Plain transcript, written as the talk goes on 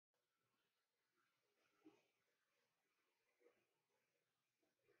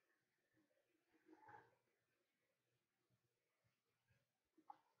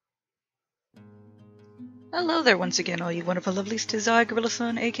Hello there once again, all you wonderful lovelies. 'Tis I, Gorilla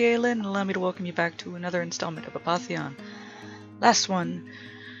Son, aka Lynn, and allow me to welcome you back to another installment of Apotheon. Last one,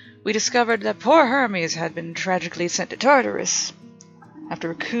 we discovered that poor Hermes had been tragically sent to Tartarus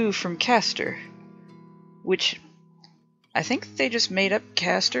after a coup from Castor, which I think they just made up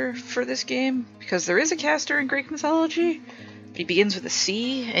Castor for this game, because there is a Castor in Greek mythology, but he begins with a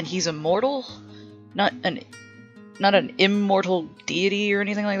C, and he's immortal, not an immortal deity or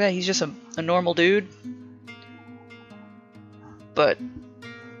anything like that. He's just a normal dude. But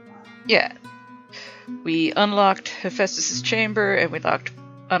yeah, we unlocked Hephaestus' chamber and we unlocked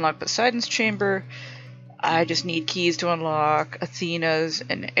Poseiden's chamber. I just need keys to unlock Athena's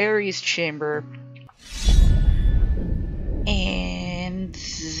and Ares' chamber, and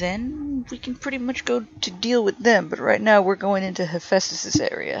then we can pretty much go to deal with them. But right now we're going into Hephaestus'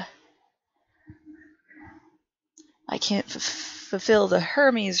 area. I can't fulfill the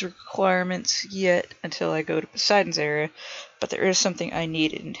Hermes requirements yet until I go to Poseiden's area, but there is something I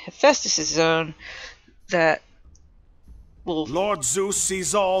need in Hephaestus' zone that will... Lord Zeus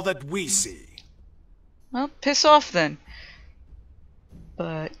sees all that we see. Well, piss off then.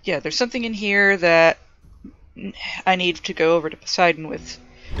 But yeah, there's something in here that I need to go over to Poseidon with.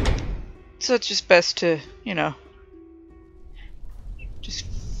 So it's just best to, you know, just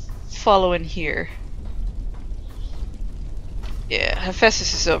follow in here. Yeah,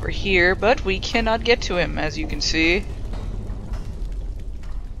 Hephaestus is over here, but we cannot get to him, as you can see.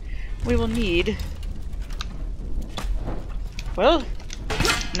 We will need... Well,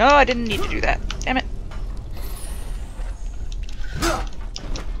 no, I didn't need to do that. Damn it.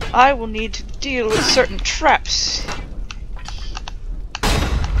 I will need to deal with certain traps.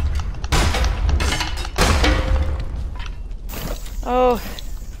 Oh,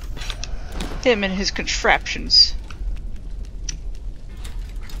 him and his contraptions.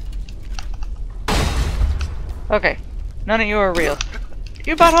 Okay, none of you are real.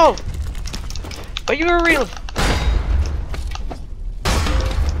 You butthole! But you are real!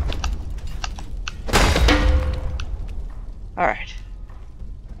 Alright.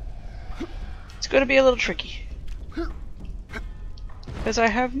 It's gonna be a little tricky. Because I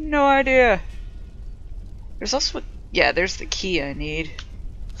have no idea. There's also... yeah, there's the key I need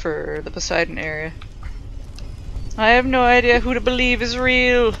for the Poseidon area. I have no idea who to believe is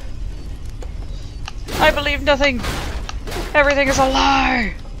real. I believe nothing. Everything is a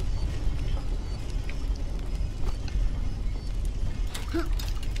lie.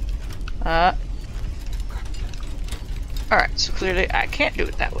 Alright, so clearly I can't do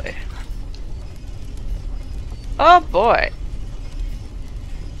it that way. Oh boy.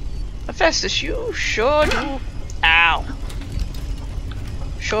 Hephaestus, you sure do... ow.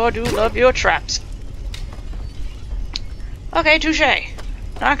 Sure do love your traps. Okay, touche.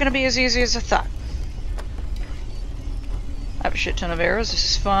 Not gonna be as easy as I thought. I have a shit ton of arrows, this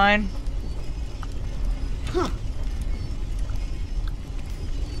is fine.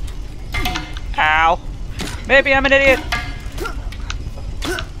 Ow. Maybe I'm an idiot.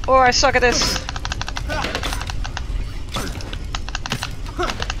 Or I suck at this.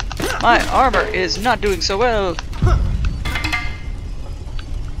 My armor is not doing so well.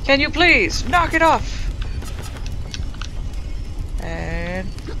 Can you please knock it off? And...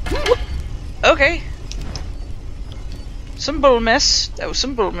 okay. Some bull mess. That was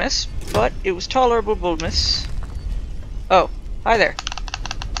some bull mess, but it was tolerable bull mess. Oh, hi there.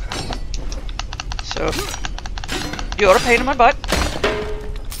 So, you're a pain in my butt.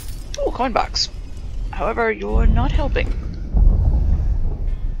 Oh, coin box. However, you're not helping.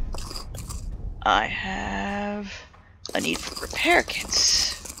 I have a need for repair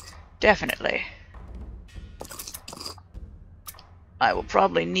kits. Definitely. I will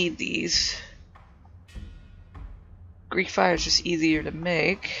probably need these. Greek fire is just easier to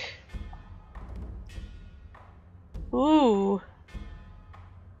make. Ooh.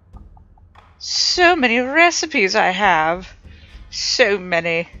 So many recipes I have. So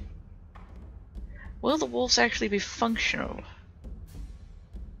many. Will the wolves actually be functional?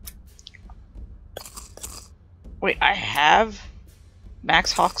 Wait, I have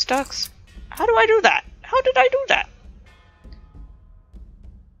max hawkstocks? How do I do that? How did I do that?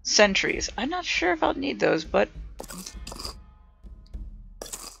 Sentries. I'm not sure if I'll need those, but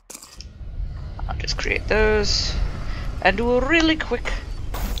I'll just create those and do a really quick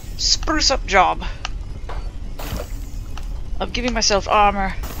spruce up job of giving myself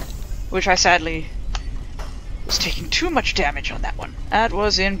armor, which I sadly was taking too much damage on that one. That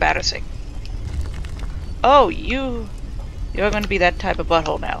was embarrassing. Oh, you're going to be that type of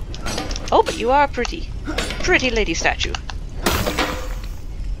butthole now. Oh, but you are pretty. Pretty lady statue.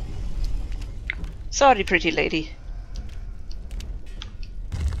 Sorry, pretty lady.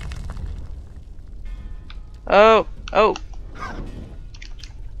 Oh, oh.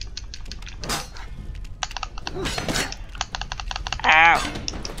 Ow.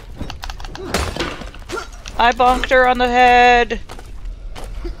 I bonked her on the head.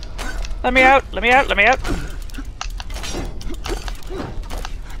 Let me out, let me out, let me out.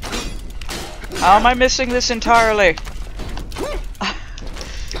 How am I missing this entirely?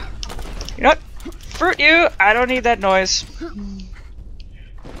 You know what? Fruit you! I don't need that noise.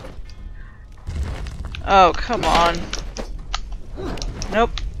 Oh, come on. Nope.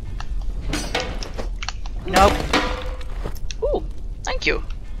 Nope. Ooh, thank you.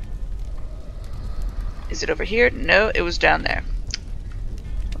 Is it over here? No, it was down there.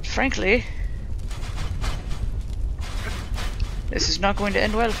 But frankly, this is not going to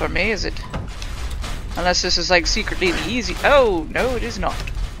end well for me, is it? Unless this is like secretly the easy— oh, no, it is not.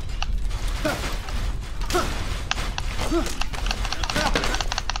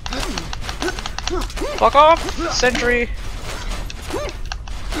 Fuck off, sentry.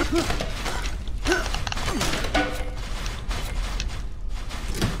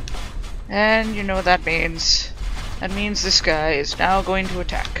 And you know what that means. That means this guy is now going to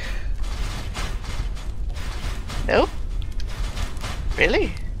attack. Nope.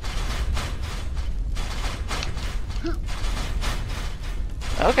 Really?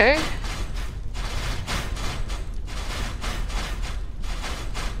 Okay.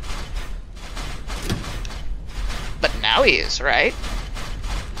 But now he is, right?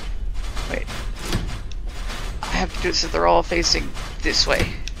 Wait. I have to do it so they're all facing this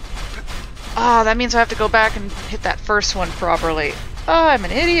way. Ah, that means I have to go back and hit that first one properly. Oh, I'm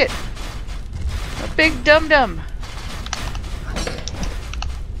an idiot. A big dum-dum.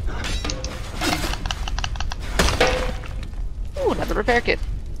 Ooh, another repair kit.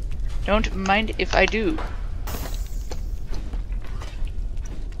 Don't mind if I do.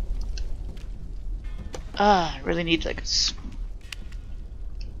 Ah, I really need like a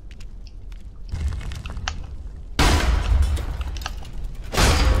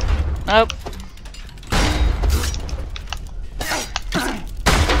nope.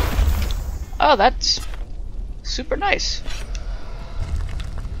 Oh, that's super nice.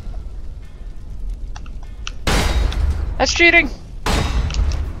 That's cheating.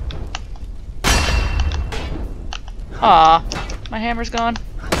 Ah, my hammer's gone.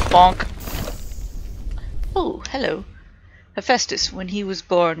 Bonk. Oh, hello. Hephaestus, when he was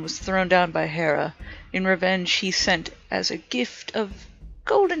born, was thrown down by Hera. In revenge, he sent as a gift of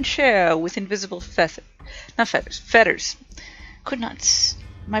golden chair with invisible feathers. Could not.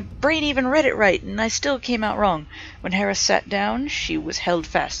 My brain even read it right, and I still came out wrong. When Hera sat down, she was held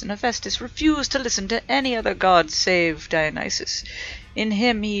fast, and Hephaestus refused to listen to any other god save Dionysus. In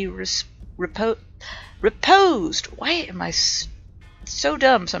him he reposed. Why am I so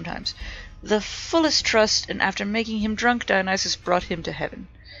dumb sometimes? The fullest trust, and after making him drunk, Dionysus brought him to heaven.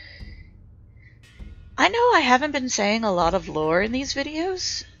 I know I haven't been saying a lot of lore in these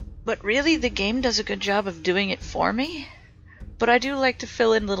videos, but really the game does a good job of doing it for me. But I do like to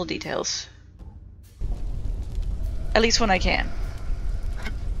fill in little details. At least when I can.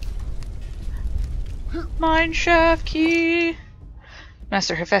 Mineshaft key!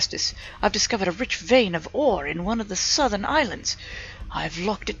 Master Hephaestus, I've discovered a rich vein of ore in one of the southern islands. I've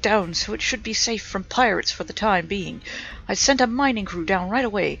locked it down so it should be safe from pirates for the time being. I sent a mining crew down right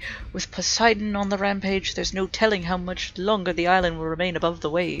away. With Posiden on the rampage, there's no telling how much longer the island will remain above the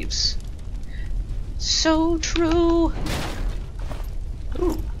waves. So true!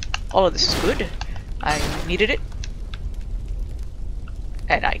 Ooh, all of this is good. I needed it.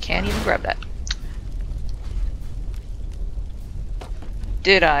 And I can't even grab that.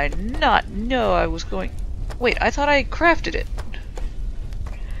 Did I not know I was going... Wait, I thought I crafted it.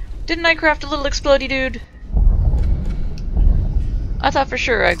 Didn't I craft a little explodey dude? I thought for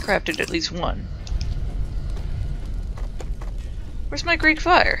sure I crafted at least one. Where's my Greek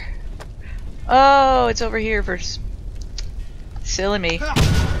fire? Oh, it's over here for... Silly me.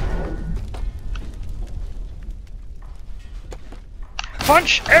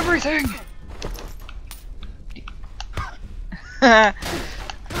 Punch everything! That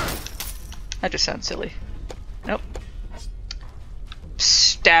just sounds silly. Nope.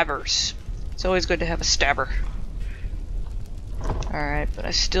 Stabbers. It's always good to have a stabber. Alright, but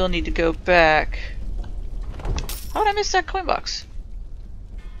I still need to go back. How did I miss that coin box?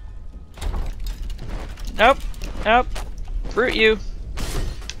 Nope. Nope. Fruit you.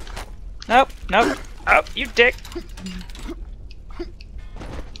 Nope. Nope. Oh, you dick.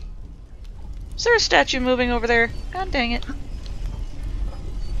 Is there a statue moving over there? God dang it.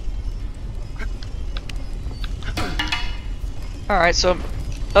 Alright, so...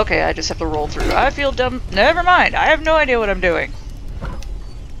 Okay, I just have to roll through. I feel dumb. Never mind. I have no idea what I'm doing.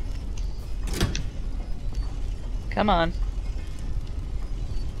 Come on.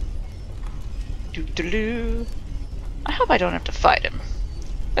 Doo-doo-doo. I hope I don't have to fight him.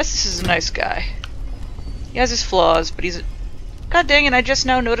 Hephaestus is a nice guy. He has his flaws, but he's a... God dang it, I just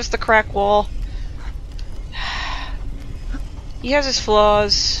now noticed the crack wall. He has his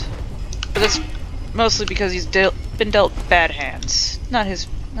flaws, but that's mostly because he's been dealt bad hands. Not his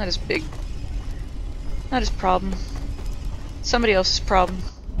problem. Somebody else's problem.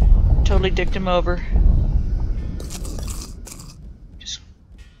 Totally dicked him over. Just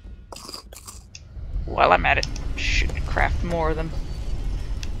while I'm at it, should craft more of them.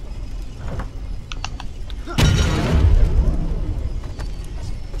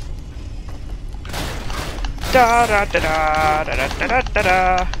 Da da da da da da da da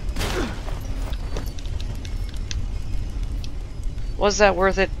da. Was that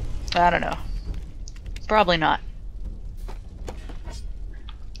worth it? I don't know. Probably not.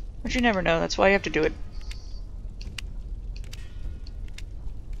 But you never know, that's why you have to do it.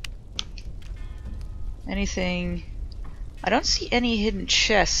 Anything... I don't see any hidden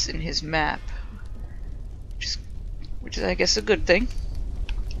chests in his map. Which is, I guess, a good thing.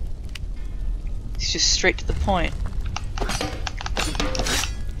 He's just straight to the point.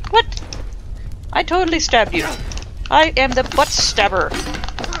 What? I totally stabbed you. I am the butt stabber.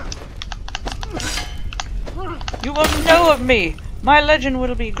 You will know of me. My legend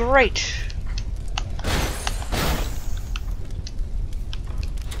will be great.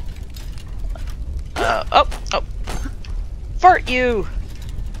 Oh. Fart you!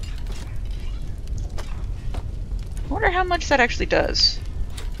 I wonder how much that actually does.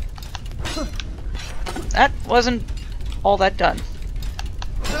 That wasn't all that done.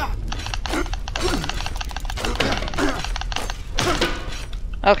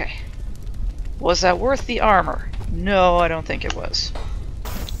 Okay. Was that worth the armor? No, I don't think it was.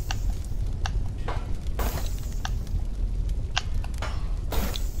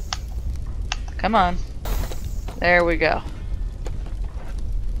 Come on. There we go.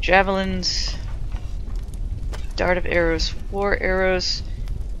 Javelins. Dart of arrows. War arrows.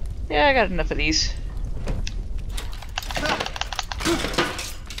 Yeah, I got enough of these.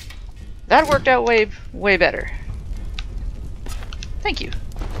 That worked out way better. Thank you.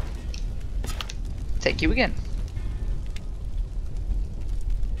 Thank you again.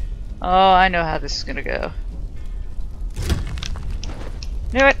 Oh, I know how this is gonna go.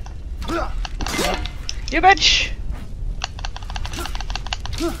 Knew it! You bitch!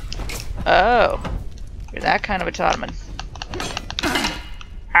 Oh. You're that kind of a Ottoman.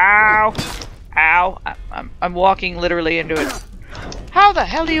 Ow! Ow! I'm walking literally into it. How the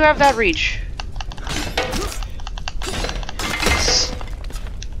hell do you have that reach?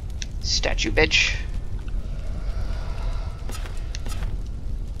 Statue bitch.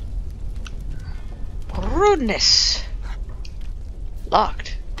 Rudeness!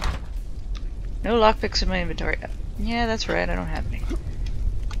 Locked. No lockpicks in my inventory. Yeah, that's right, I don't have any.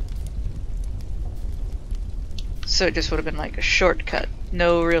 So it just would have been like a shortcut.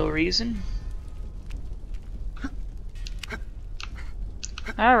 No real reason.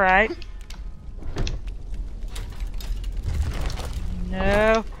 Alright.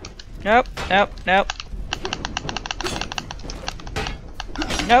 No. Nope, nope, nope.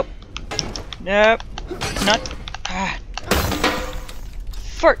 Nope. Nope. Not. Ah.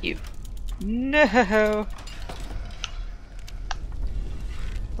 Fart you. No.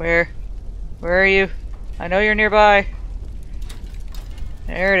 Where are you? I know you're nearby.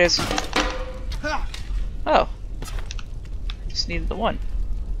 There it is. Oh. Just needed the one.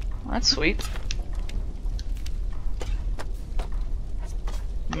 Well, that's sweet.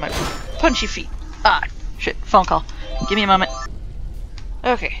 My punchy feet. Ah, shit. Phone call. Give me a moment.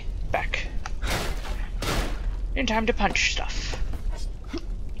 Okay, back. In time to punch stuff.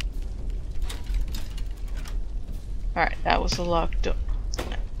 Alright, that was a locked door.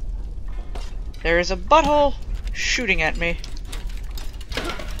 There is a butthole shooting at me.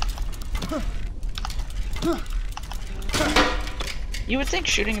 You would think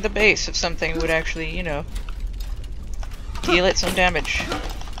shooting at the base of something would actually, you know, deal it some damage.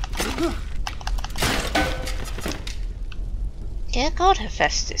 Dear God,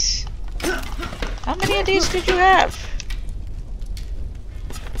 Hephaestus. How many of these did you have?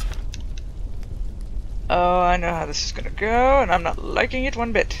 Oh, I know how this is gonna go, and I'm not liking it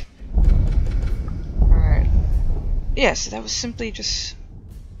one bit. Alright. Yes, that was simply just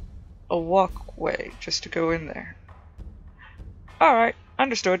a walkway just to go in there. Alright,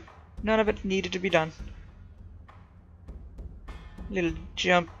 understood. None of it needed to be done. Little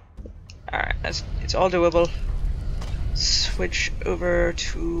jump. Alright, it's all doable. Switch over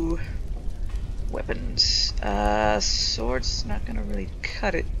to weapons. Sword's not gonna really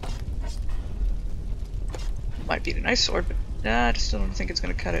cut it. Might be a nice sword, but I just don't think it's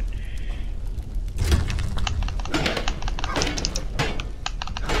gonna cut it.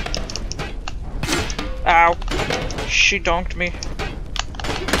 Ow! She donked me.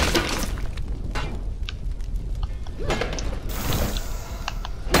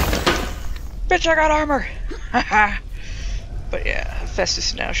 Bitch, I got armor! Haha! But yeah,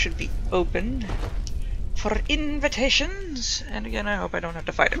 Hephaestus now should be open for invitations. And again, I hope I don't have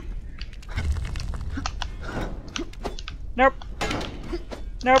to fight him. Nope.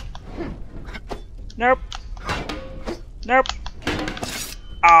 Nope. Nope. Nope.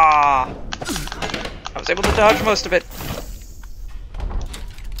 Ah! I was able to dodge most of it.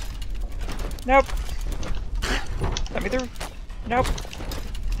 Nope. Let me through. Nope.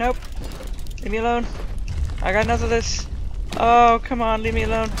 Nope. Leave me alone. I got enough of this. Oh, come on, leave me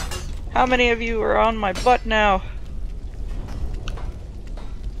alone. How many of you are on my butt now?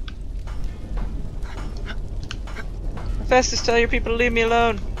 Hephaestus, tell your people to leave me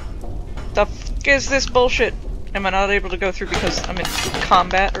alone. The f*** is this bullshit? Am I not able to go through because I'm in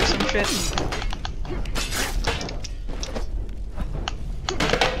combat or some shit?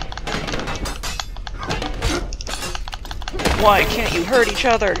 Why can't you hurt each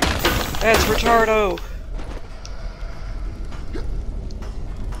other? That's retardo.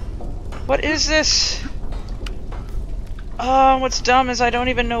 What is this? Oh, what's dumb is I don't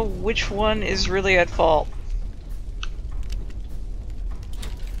even know which one is really at fault.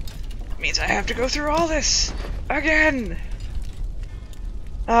 Means I have to go through all this again.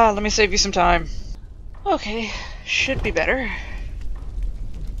 Let me save you some time. Okay, should be better.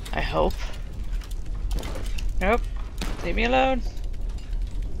 I hope. Nope. Leave me alone.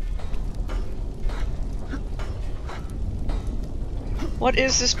 What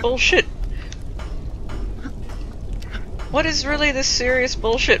is this bullshit? What is really this serious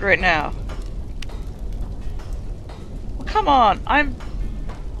bullshit right now? Well, come on, I'm...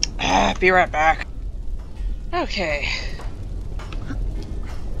 be right back. Okay.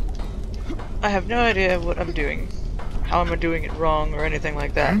 I have no idea what I'm doing. How am I doing it wrong or anything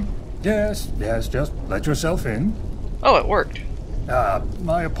like that? Yes, just let yourself in. Oh, it worked.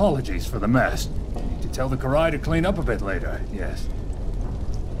 My apologies for the mess. Need to tell the Karai to clean up a bit later, yes.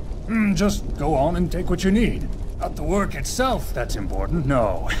 Just go on and take what you need. Not the work itself that's important,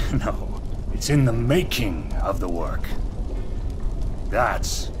 no, no. It's in the making of the work.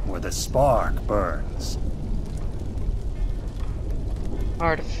 That's where the spark burns.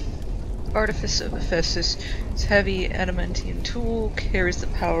 Artifice of Hephaestus. Its heavy adamantium tool carries the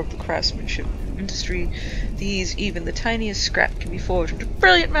power of the craftsmanship of industry. These, even the tiniest scrap, can be forged into a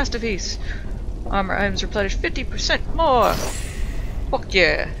brilliant masterpiece. Armor items replenish 50% more. Fuck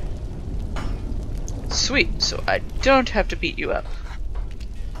yeah. Sweet, so I don't have to beat you up.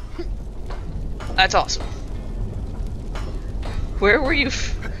 That's awesome. Where were you?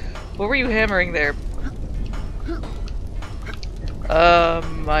 What were you hammering there?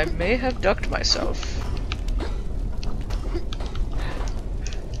 I may have ducked myself.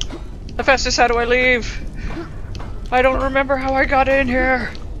 Hephaestus, how do I leave? I don't remember how I got in here.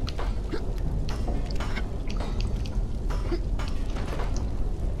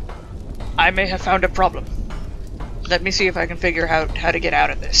 I may have found a problem. Let me see if I can figure out how to get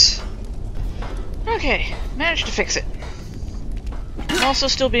out of this. Okay, managed to fix it. I'm also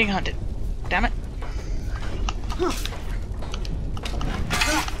still being hunted. Damn it.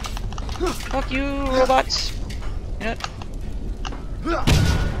 Fuck you, robots. You know what?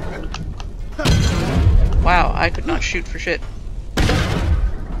 Wow, I could not shoot for shit.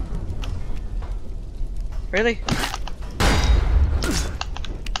 Really?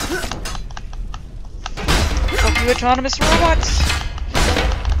 Fuck you, autonomous robots!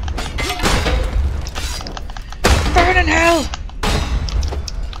 Burn in hell!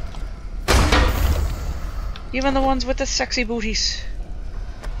 Even the ones with the sexy booties.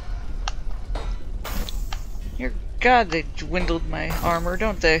 Dear God, they dwindled my armor,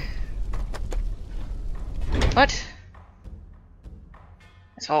 don't they? What?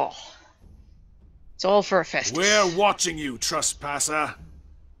 It's all. It's all for Hephaestus. We're watching you, trespasser.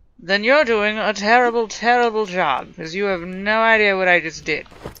 Then you're doing a terrible, terrible job, because you have no idea what I just did.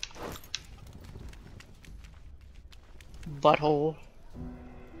 Butthole.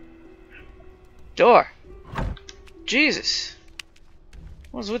 Door. Jesus.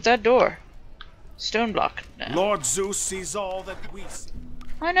 What was with that door? Stone block. Now. Lord Zeus sees all that we see.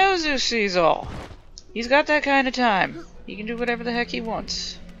 I know Zeus sees all. He's got that kind of time. He can do whatever the heck he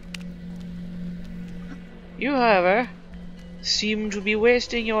wants. You, however, seem to be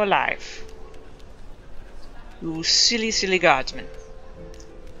wasting your life. You silly, silly guardsmen.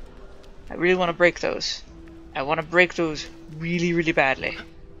 I really want to break those. I want to break those really, really badly.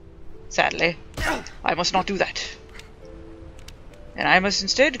 Sadly, I must not do that. And I must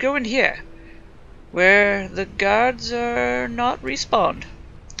instead go in here, where the guards are not respawned.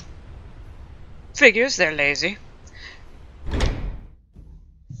 Figures, they're lazy.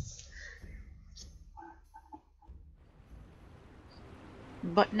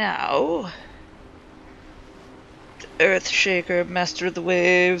 But now, the Earthshaker, Master of the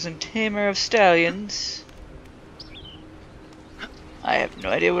Waves, and Tamer of Stallions, I have no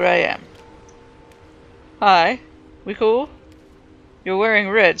idea where I am. Hi, we cool? You're wearing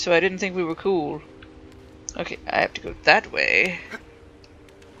red, so I didn't think we were cool. Okay, I have to go that way.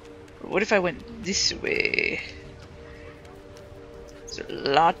 What if I went this way? There's a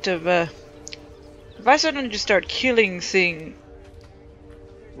lot of, if I suddenly just start killing things...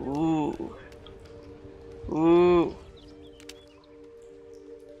 Ooh. Ooh.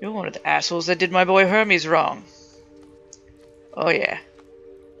 You're one of the assholes that did my boy Hermes wrong. Oh yeah.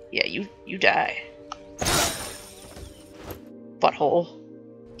 Yeah, you die. Butthole.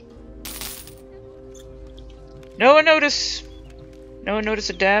 No one notice. No one noticed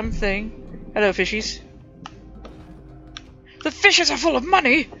a damn thing. Hello, fishies. The fishes are full of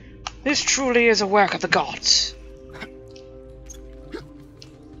money! This truly is a work of the gods.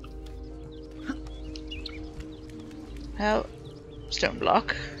 How? Stone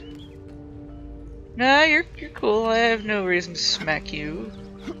block. Nah, you're cool. I have no reason to smack you.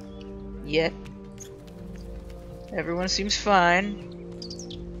 Yet. Everyone seems fine.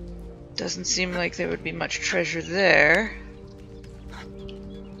 Doesn't seem like there would be much treasure there.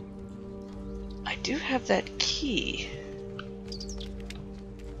 I do have that key.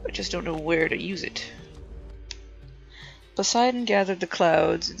 I just don't know where to use it. Poseidon gathered the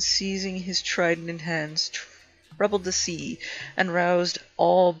clouds, and seizing his trident in hands, troubled the sea, and roused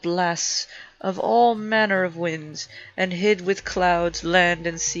all blasts of all manner of winds, and hid with clouds land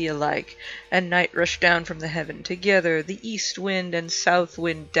and sea alike, and night rushed down from the heaven. Together the east wind and south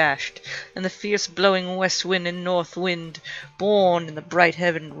wind dashed, and the fierce blowing west wind and north wind, borne in the bright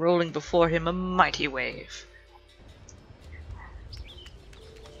heaven, rolling before him a mighty wave.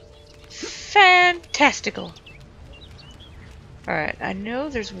 Fantastical! Alright, I know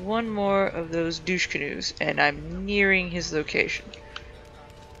there's one more of those douche canoes, and I'm nearing his location.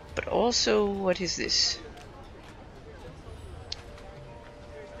 But also, what is this?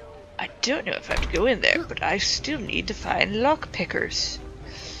 I don't know if I have to go in there, but I still need to find lockpickers.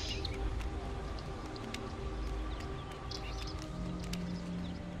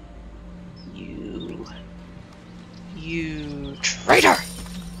 You traitor!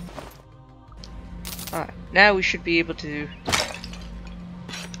 Alright, now we should be able to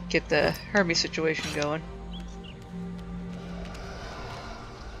get the Hermes situation going.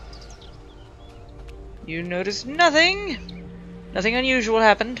 You noticed nothing! Nothing unusual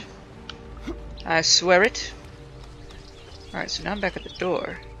happened. I swear it. Alright, so now I'm back at the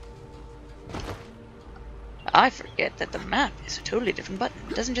door. I forget that the map is a totally different button.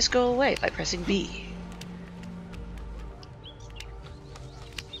 It doesn't just go away by pressing B.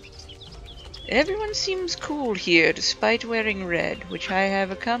 Everyone seems cool here despite wearing red, which I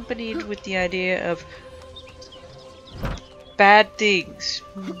have accompanied with the idea of bad things.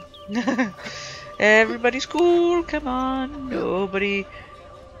 Everybody's cool, come on, nobody.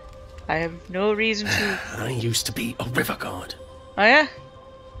 I have no reason to. I used to be a river god. Oh yeah?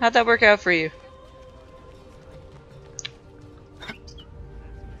 How'd that work out for you?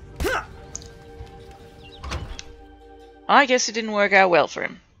 I guess it didn't work out well for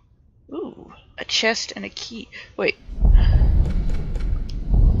him. Ooh, a chest and a key. Wait.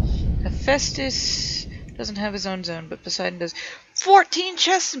 Hephaestus doesn't have his own zone, but Poseidon does. 14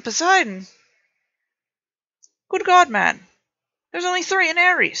 chests in Poseidon! Good God, man. There's only 3 in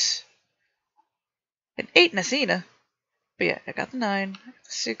Ares. And 8 in Athena. But yeah, I got the 9, I got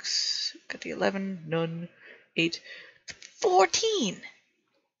the 6, got the 11, none, 8, 14!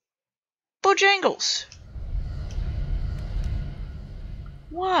 Bojangles!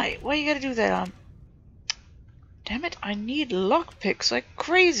 Why? Why you gotta do that? Damn it, I need lockpicks like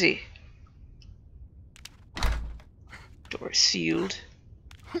crazy. Door sealed.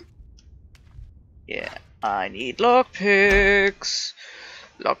 Yeah, I need lockpicks.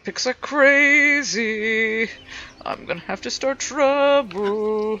 Lockpicks are crazy. I'm gonna have to start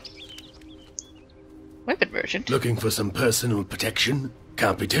trouble. Weapon merchant. Looking for some personal protection?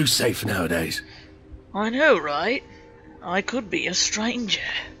 Can't be too safe nowadays. I know, right? I could be a stranger.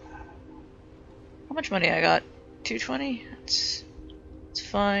 How much money I got? 220? It's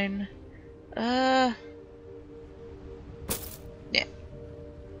fine. Yeah.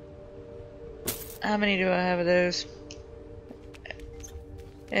 How many do I have of those?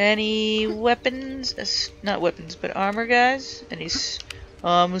 Any weapons? Not weapons, but armor, guys? Any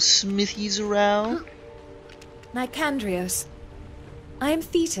smithies around? Nicandrios. I am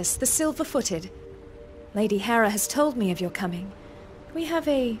Thetis, the Silver-Footed. Lady Hera has told me of your coming. We have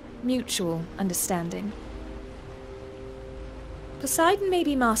a mutual understanding. Poseidon may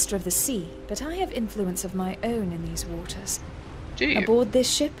be master of the sea, but I have influence of my own in these waters. Do you? Aboard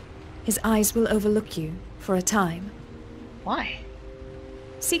this ship, his eyes will overlook you for a time. Why?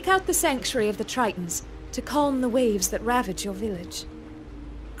 Seek out the sanctuary of the Tritons to calm the waves that ravage your village.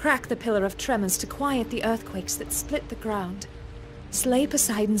 Crack the pillar of tremors to quiet the earthquakes that split the ground. Slay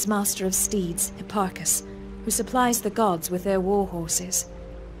Poseidon's master of steeds, Hipparchus, who supplies the gods with their war horses.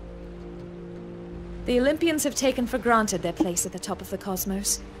 The Olympians have taken for granted their place at the top of the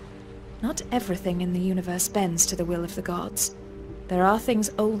cosmos. Not everything in the universe bends to the will of the gods. There are things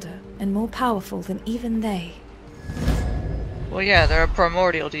older and more powerful than even they. Well, yeah, there are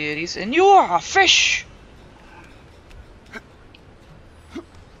primordial deities, and you are a fish!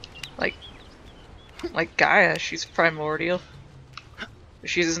 Like Gaia, she's primordial.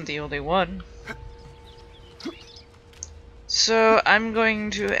 But she isn't the only one. So, I'm going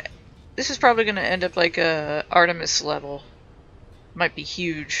to... This is probably going to end up like a Artemis level. Might be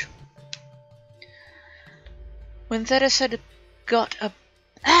huge. When Thetis had got a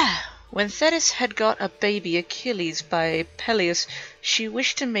baby Achilles by Peleus, she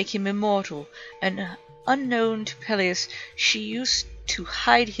wished to make him immortal, and unknown to Peleus, she used to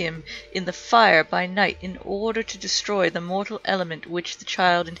hide him in the fire by night in order to destroy the mortal element which the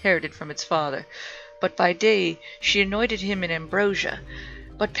child inherited from its father. But by day she anointed him in ambrosia.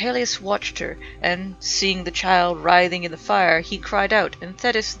 But Peleus watched her, and seeing the child writhing in the fire, he cried out, and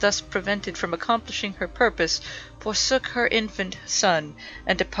Thetis, thus prevented from accomplishing her purpose, forsook her infant son,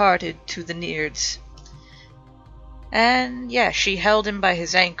 and departed to the Nereids. And yeah, she held him by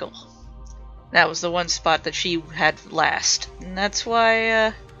his ankle. That was the one spot that she had last, and that's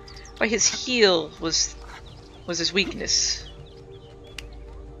why his heel was his weakness.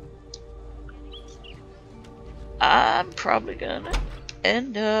 I'm probably gonna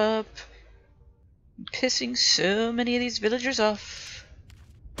end up pissing so many of these villagers off.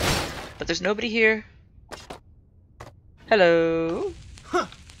 But there's nobody here. Hello? Huh.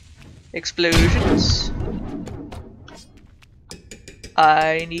 Explosions.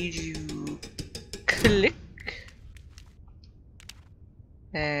 I need you. Click.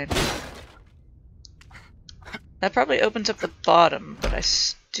 And that probably opens up the bottom, but I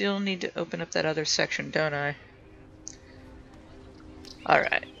still need to open up that other section, don't I?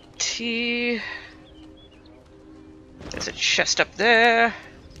 Alright. T. There's a chest up there.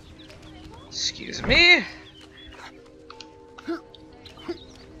 Excuse me.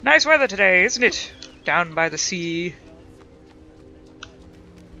 Nice weather today, isn't it? Down by the sea.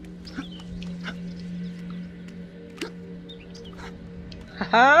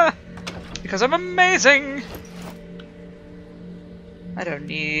 Haha! Because I'm amazing! I don't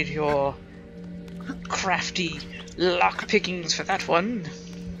need your crafty lock pickings for that one.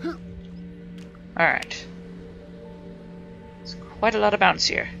 Alright. It's quite a lot of bounce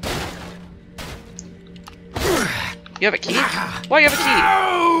here. You have a key? Why you have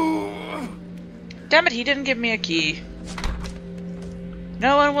a key? Damn it, he didn't give me a key.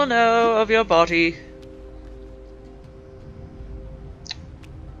 No one will know of your body.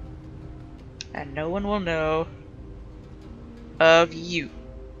 And no one will know of you.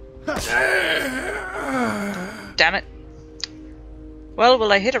 Damn it. Well,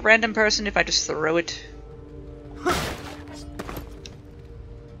 will I hit a random person if I just throw it?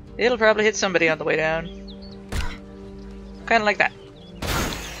 It'll probably hit somebody on the way down. Kinda like that.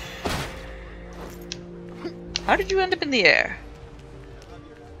 How did you end up in the air?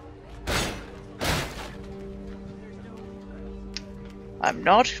 I'm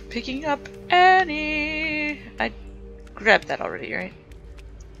not picking up any... I grabbed that already, right?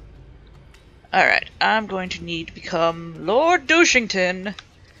 Alright, I'm going to need to become Lord Douchington.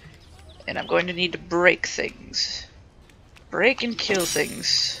 And I'm going to need to break things. Break and kill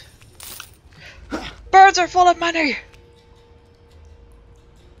things. Birds are full of money!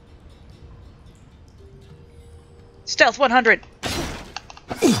 Stealth 100!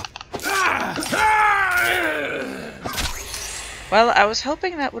 Well, I was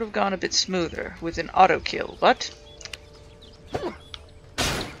hoping that would have gone a bit smoother with an auto kill, but...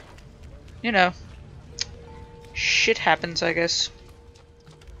 you know. shit happens, I guess.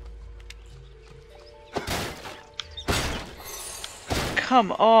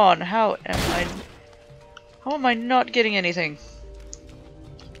 Come on, how am I not getting anything?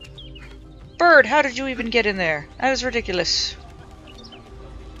 Bird, how did you even get in there? That is ridiculous.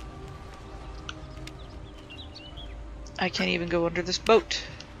 I can't even go under this boat.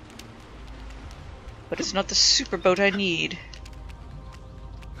 But it's not the super boat I need.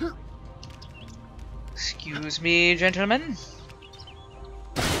 Excuse me, gentlemen.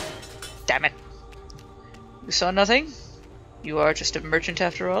 Damn it. You saw nothing? You are just a merchant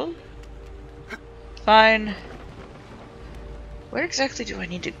after all? Fine. Where exactly do I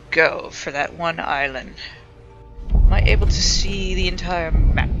need to go for that one island? Am I able to see the entire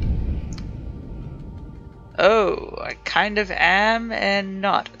map? Oh, I kind of am and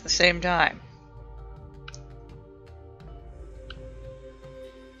not at the same time.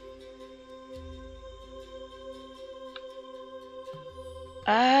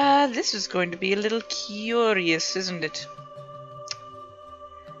 This is going to be a little curious, isn't it?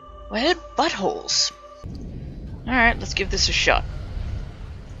 Well, buttholes. Alright, let's give this a shot.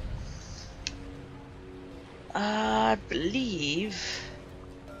 I believe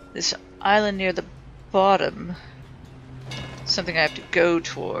this island near the bottom is something I have to go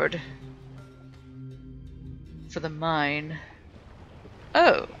toward for the mine.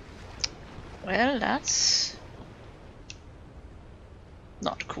 Oh. Well, that's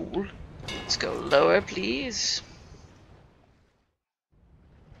not cool. Let's go lower, please.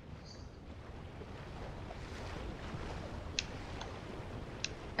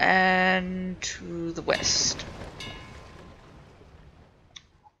 And to the west.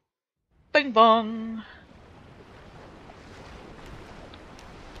 Bing bong!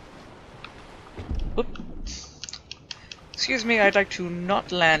 Oop. Excuse me, I'd like to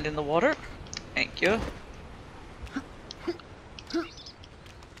not land in the water. Thank you.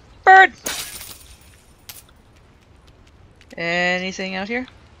 Bird! Anything out here?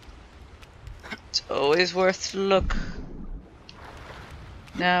 It's always worth a look.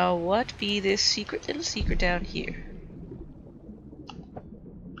 Now, what be this little secret down here?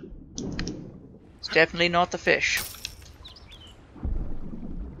 It's definitely not the fish.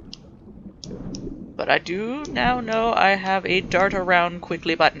 But I do now know I have a dart around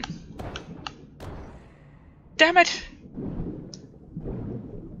quickly button. Damn it!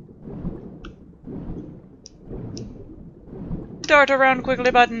 Dart around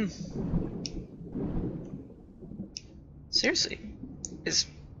quickly button. Seriously.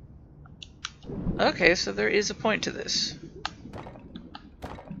 Okay, so there is a point to this.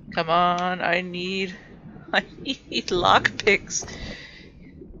 Come on, I need lockpicks.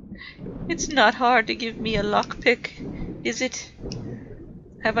 It's not hard to give me a lockpick, is it?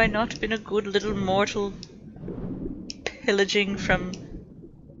 Have I not been a good little mortal pillaging from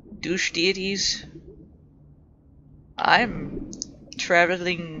douche deities? I'm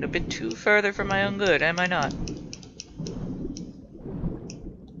traveling a bit too further for my own good, am I not?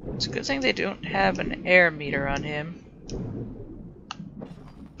 It's a good thing they don't have an air meter on him.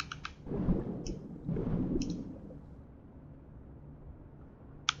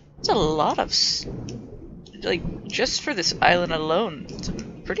 It's a lot of... like, just for this island alone, it's a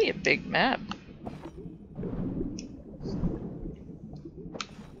pretty big map.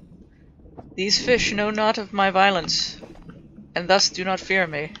 These fish know not of my violence, and thus do not fear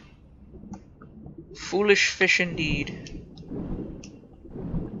me. Foolish fish indeed.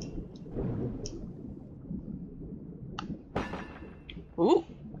 Ooh.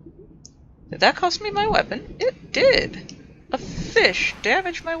 Did that cost me my weapon? It did! A fish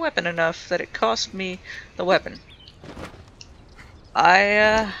damaged my weapon enough that it cost me the weapon. I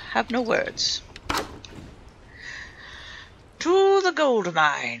have no words. To the gold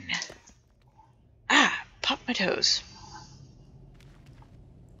mine! Ah, pop my toes.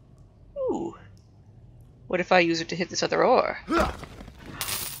 Ooh. What if I use it to hit this other ore? Ha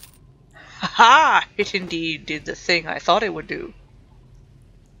ha! It indeed did the thing I thought it would do.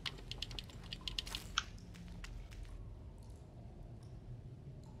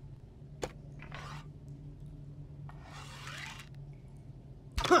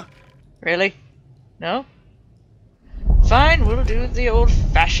 Really? No? Fine, we'll do it the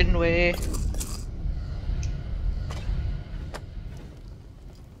old-fashioned way.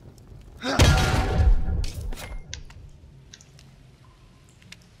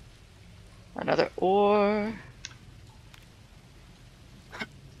 Another ore.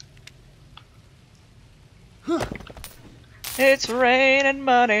 It's raining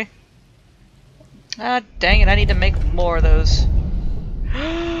money. Ah, dang it, I need to make more of those.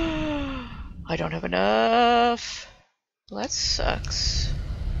 I don't have enough. Well, that sucks.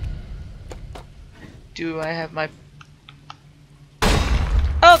 Do I have my...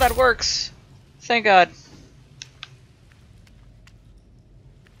 Oh, that works! Thank God.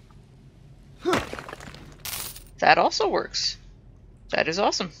 That also works. That is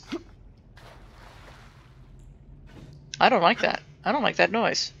awesome. I don't like that. I don't like that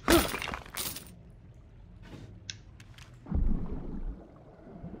noise.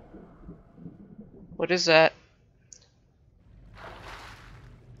 What is that?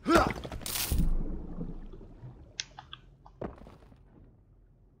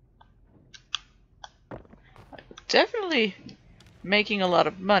 Definitely making a lot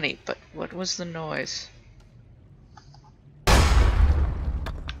of money, but what was the noise?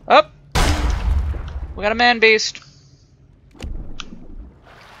 Oh! We got a man beast.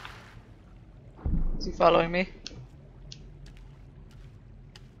 Is he following me?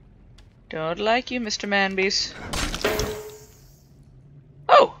 Don't like you, Mr. Man Beast.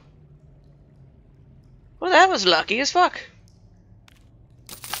 Oh! Well, that was lucky as fuck.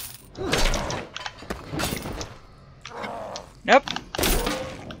 Nope.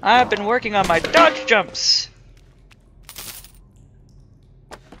 I've been working on my dodge jumps.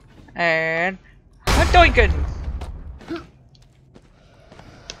 And... Hadoinkin!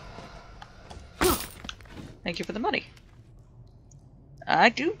 Thank you for the money. I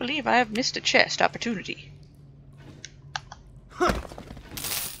do believe I have missed a chest opportunity.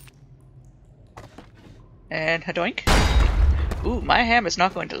 And hadoink. Ooh, my hammer's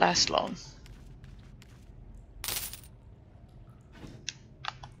not going to last long.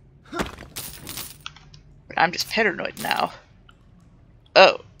 But I'm just paranoid now.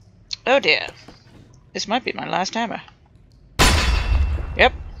 Oh. Oh dear. This might be my last hammer.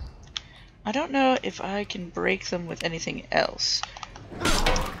 Yep. I don't know if I can break them with anything else.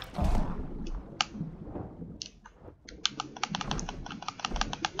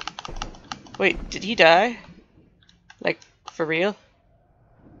 Wait, did he die? Like, for real?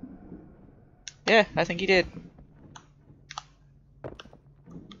 Yeah, I think he did.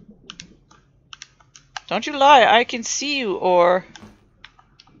 Don't you lie, I can see you, or...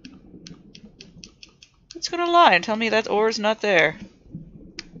 It's gonna lie and tell me that ore's not there.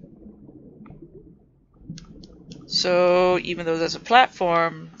 So, even though there's a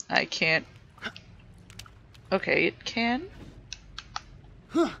platform, I can't... Okay, it can?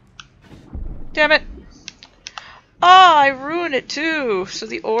 Damn it! Ah, I ruined it too! So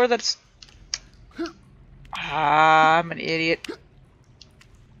the ore that's... Ah, I'm an idiot.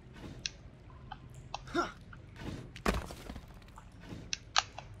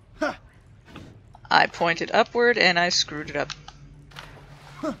 I pointed upward and I screwed it up.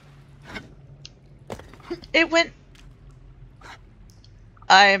 It went...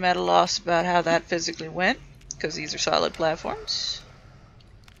 I am at a loss about how that physically went, because these are solid platforms.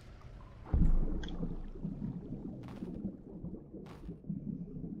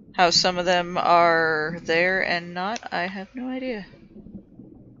 How some of them are there and not, I have no idea.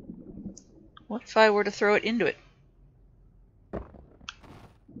 What if I were to throw it into it?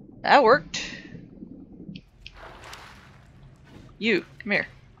 That worked. You, come here.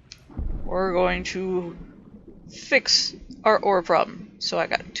 We're going to fix our ore problem. So I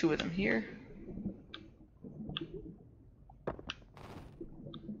got 2 of them here.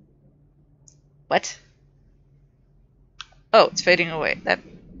 What? Oh, it's fading away. That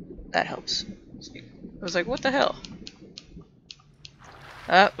helps. I was like, what the hell?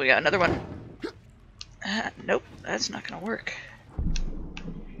 We got another one. Nope, that's not gonna work.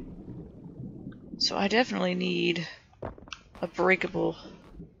 So I definitely need a breakable...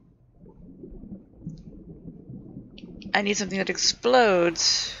 I need something that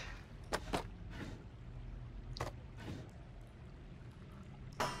explodes.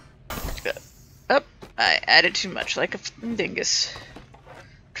 Oh, I added too much, like a dingus.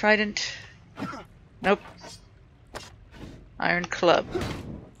 Trident. Nope. Iron club.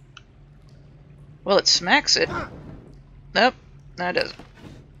 Well, it smacks it. Nope, that doesn't.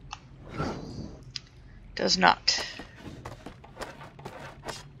 Does not.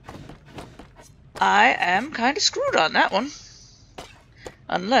 I am kind of screwed on that one.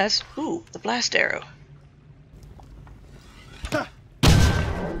 Unless... Ooh, the blast arrow.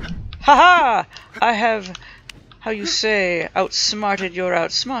 Haha! I have, how you say, outsmarted your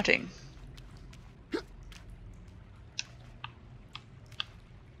outsmarting.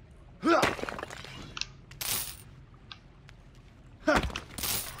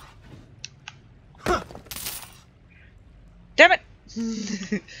 Damn it!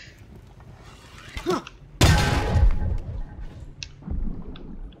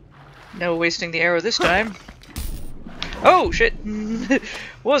 No wasting the arrow this time. Oh shit!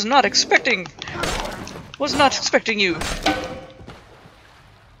 Was not expecting you.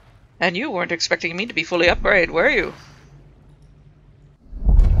 And you weren't expecting me to be fully upgraded, were you?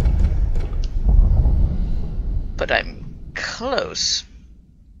 But I'm close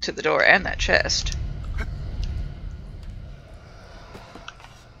to the door and that chest.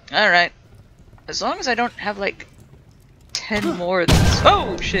 Alright. As long as I don't have like 10 more of these.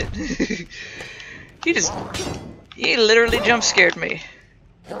 Oh shit! He literally jump scared me.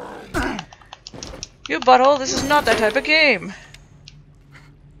 You butthole, this is not that type of game.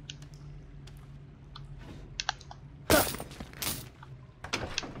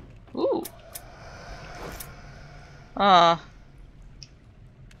 Ooh.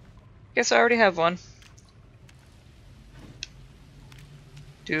 Guess I already have one.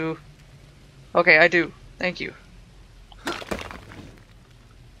 Okay, I do. Thank you.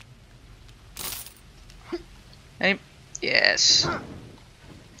 Yes.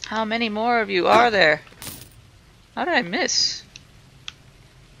 How many more of you are there? How did I miss?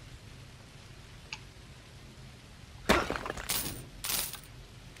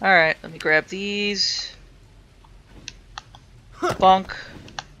 Alright, let me grab these. Bonk.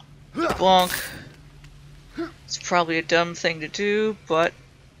 Bonk. It's probably a dumb thing to do, but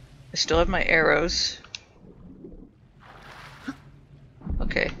I still have my arrows.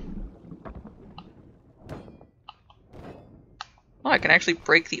 Okay. Oh, I can actually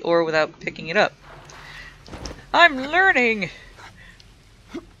break the ore without picking it up. I'm learning!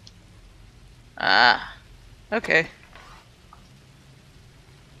 Ah. Okay.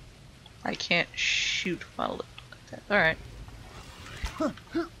 I can't shoot while like that. Alright.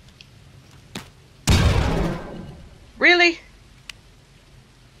 Really?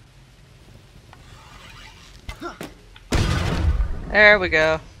 There we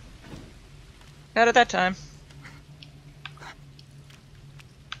go. Got it that time.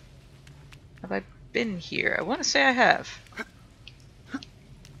 Have I been here? I want to say I have.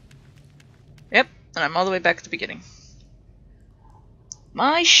 Yep, and I'm all the way back at the beginning.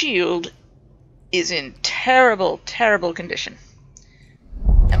 My shield is in terrible, terrible condition.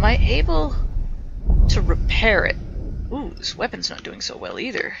 Am I able to repair it? Ooh, this weapon's not doing so well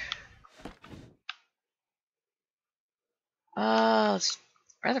either. It's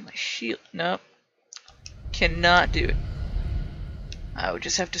rather my shield. Nope. Cannot do it. I would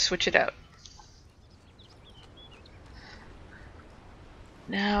just have to switch it out.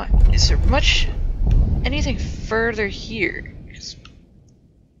 Now, is there anything further here?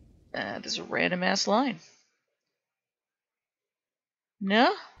 There's a random ass line.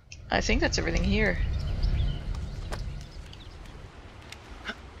 No? I think that's everything here.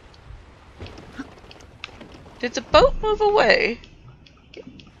 Did the boat move away?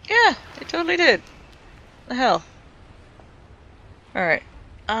 Yeah, it totally did. What the hell? Alright.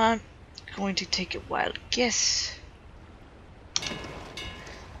 I'm going to take a wild guess.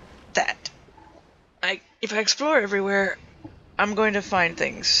 That. If I explore everywhere, I'm going to find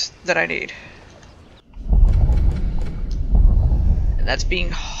things that I need. And that's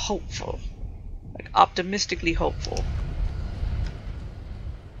being hopeful. Like, optimistically hopeful.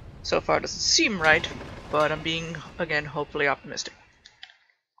 So far it doesn't seem right, but I'm being, again, hopefully optimistic.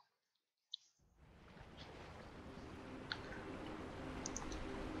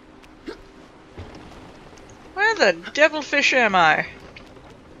 Where the devilfish am I?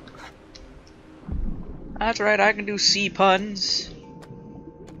 That's right, I can do sea puns.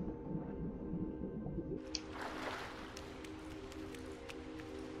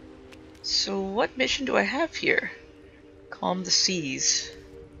 So what mission do I have here? Calm the seas.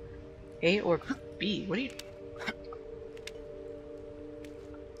 A or B? What do you...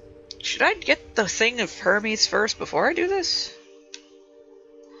 Should I get the thing of Hermes first before I do this?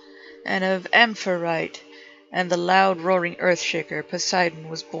 And of Amphitrite and the loud roaring earthshaker, Poseidon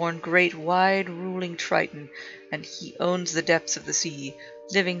was born great wide ruling Triton, and he owns the depths of the sea,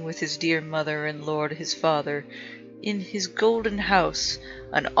 living with his dear mother and lord his father, in his golden house,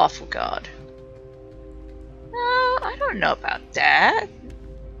 an awful god. Oh, I don't know about that.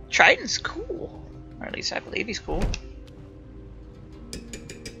 Triton's cool. Or at least I believe he's cool.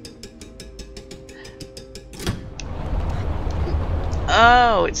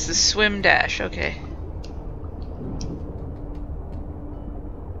 Oh, it's the swim dash, okay.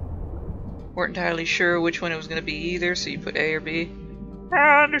 Weren't entirely sure which one it was going to be either, so you put A or B.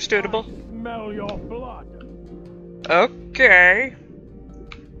 Ah, understandable. Smell your blood. Okay.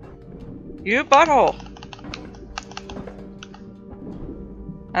 You butthole.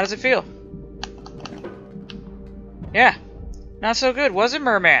 How does it feel? Yeah. Not so good, was it,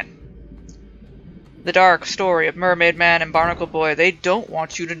 merman? The dark story of Mermaid Man and Barnacle Boy. They don't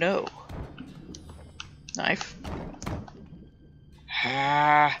want you to know. Knife.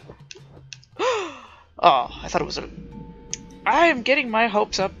 Ah. Oh, I thought it was a... I am getting my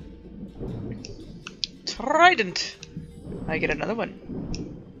hopes up. Trident. I get another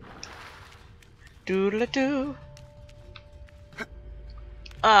one. Doodle-doo.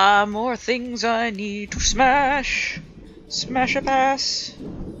 Ah, more things I need to smash. Smash a pass.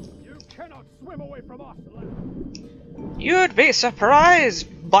 You cannot swim away from us, lad. You'd be surprised,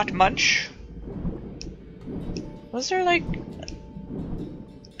 butt munch. Was there like...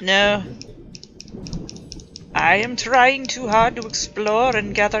 No. I am trying too hard to explore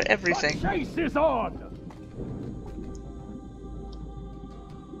and gather everything. The chase is on.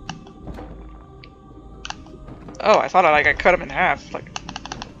 Oh, I thought I cut him in half. Like,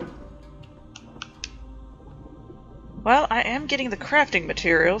 well, I am getting the crafting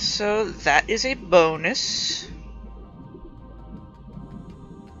materials, so that is a bonus.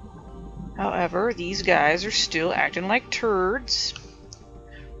 However, these guys are still acting like turds.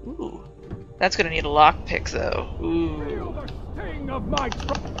 Ooh, that's gonna need a lockpick, though. Ooh. Feel the sting of my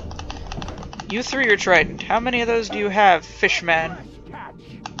You threw your trident. How many of those do you have, fishman? catch.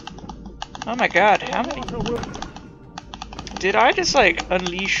 Oh my god, how many? Did I just, like,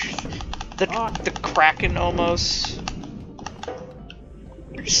 unleash the Kraken, almost?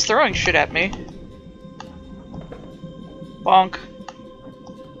 You're just throwing shit at me. Bonk.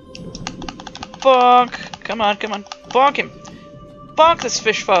 Bonk! Come on, come on. Bonk him! Bonk this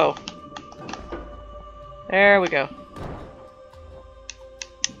fish foe! There we go.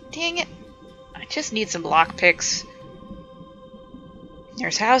 Dang it. I just need some lockpicks.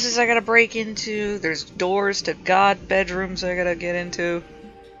 There's houses I gotta break into. There's doors to god bedrooms I gotta get into.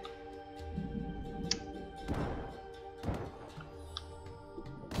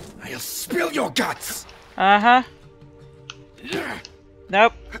 I'll spill your guts! Uh-huh.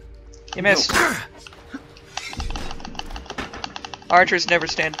 Nope. You missed. Archers never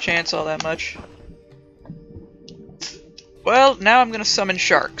stand a chance all that much. Well, now I'm gonna summon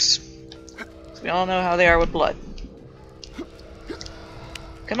sharks. We all know how they are with blood.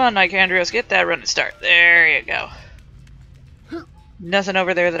 Come on, Nicandrios, get that running start. There you go. Nothing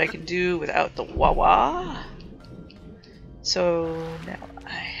over there that I can do without the wah-wah. So now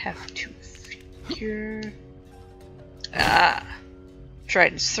I have to figure... Ah!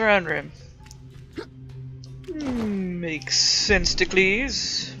 Triton's throne room. Makes sense,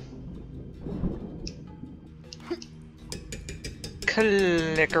 Dicles.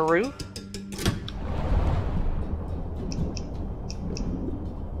 Clickaroo.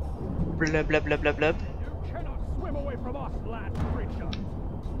 Blub blub blub blub blub. You cannot swim away from us, lad creature.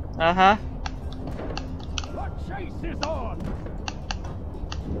 Uh-huh. The chase is on.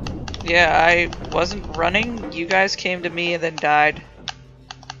 Yeah, I wasn't running. You guys came to me and then died.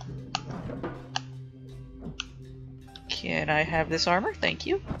 Can I have this armor? Thank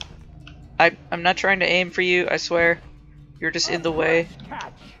you. I'm not trying to aim for you, I swear. You're just in the way.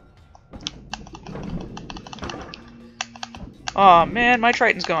 Catch. Aw, man, my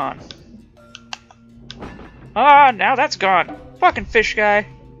Triton's gone. Ah, now that's gone. Fucking fish guy.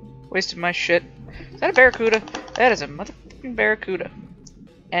 Wasted my shit. Is that a barracuda? That is a motherfucking barracuda.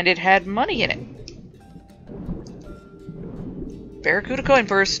 And it had money in it. Barracuda coin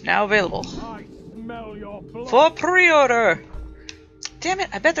purse, now available. I smell your blood. For pre-order! Damn it,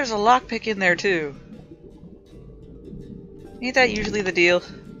 I bet there's a lockpick in there too. Ain't that usually the deal?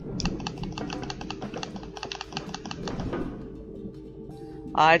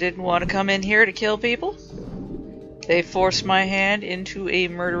 I didn't want to come in here to kill people. They forced my hand into a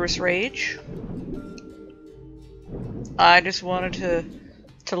murderous rage. I just wanted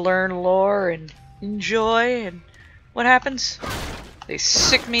to learn lore and enjoy, and what happens? They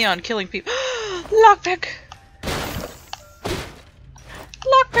sick me on killing people. Lockpick!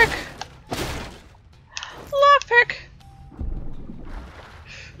 Lockpick! Lockpick!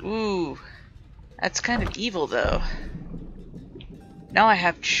 Ooh, that's kind of evil though. Now I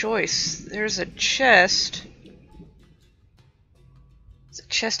have choice. There's a chest. There's a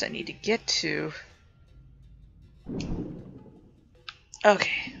chest I need to get to.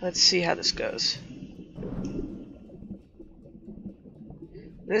 Okay, let's see how this goes.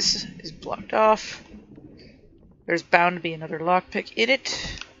 This is blocked off. There's bound to be another lockpick in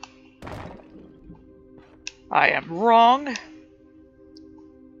it. I am wrong.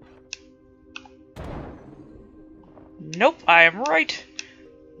 Nope, I am right.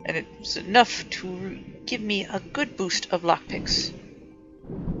 And it's enough to give me a good boost of lockpicks.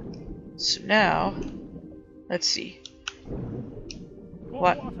 So now, let's see.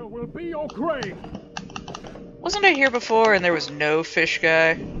 What? Water will be your grave. Wasn't I here before and there was no fish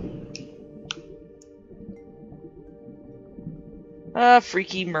guy?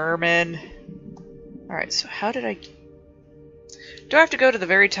 Freaky merman. Alright, so how did I... Do I have to go to the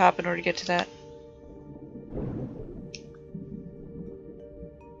very top in order to get to that?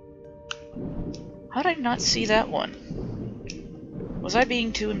 How did I not see that one? Was I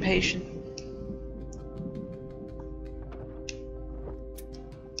being too impatient?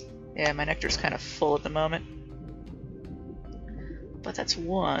 Yeah, my nectar's kind of full at the moment. But that's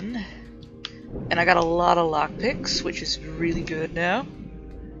one. And I got a lot of lockpicks, which is really good now.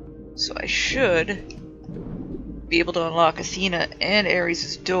 So I should be able to unlock Athena and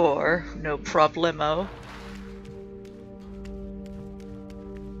Ares' door, no problemo.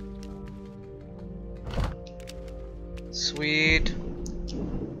 Sweet.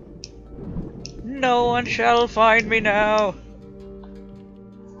 No one shall find me now.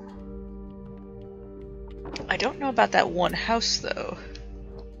 I don't know about that one house, though.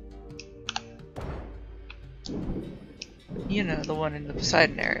 You know, the one in the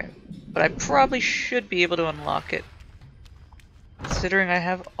Posiden area. But I probably should be able to unlock it. Considering I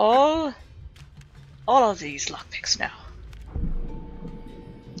have all of these lockpicks now.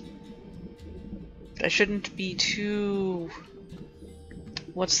 But I shouldn't be too...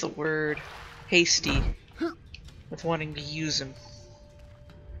 what's the word? Hasty with wanting to use them.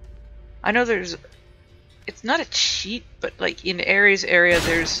 I know there's... it's not a cheat, but like in Ares area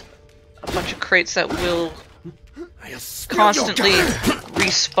there's a bunch of crates that will constantly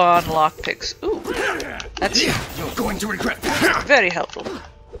respawn lockpicks. Ooh, that's You're going to regret that. very helpful.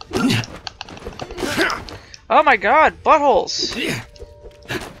 Oh my god, buttholes!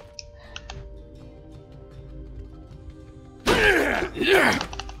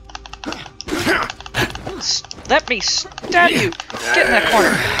 Let me stab you! Get in that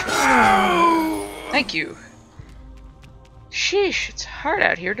corner! Thank you. Sheesh, it's hard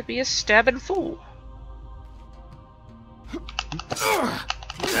out here to be a stabbing fool.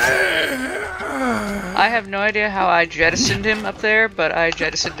 I have no idea how I jettisoned him up there, but I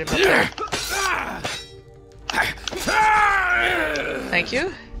jettisoned him up there. Thank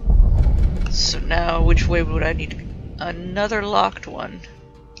you. So now, which way would I need to go? Another locked one.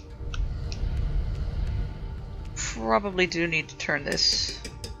 Probably do need to turn this.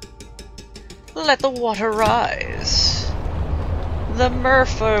 Let the water rise. The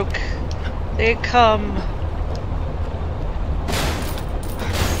merfolk, they come.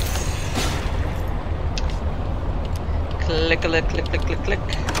 Click, click, click, click, click, click.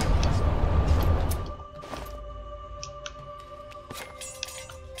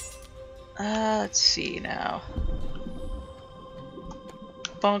 Let's see now.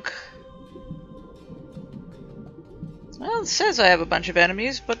 Bunk. Well, it says I have a bunch of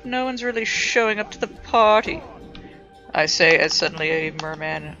enemies, but no one's really showing up to the party. I say as suddenly a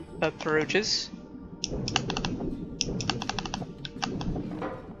merman approaches.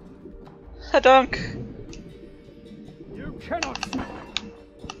 Hadunk! You cannot.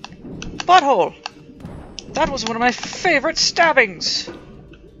 Butthole! That was one of my favorite stabbings!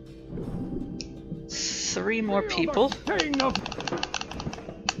 3 more people.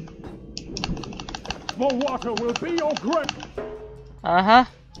 The water will be your grip. Uh-huh.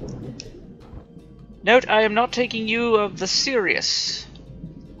 Note, I am not taking you of the serious.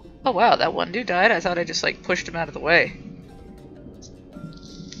 Oh wow, that one dude died. I thought I just like pushed him out of the way.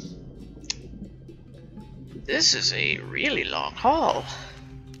 This is a really long haul.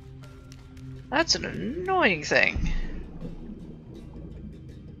 That's an annoying thing.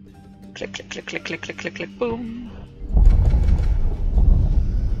 Click, click, click, click, click, click, click, click, boom.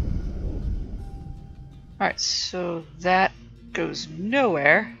 Alright, so that goes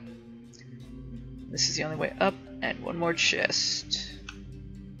nowhere. This is the only way up, and one more chest.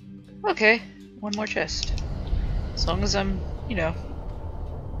 Okay, one more chest. As long as I'm, you know,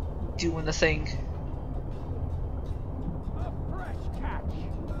 doing the thing. A fresh catch.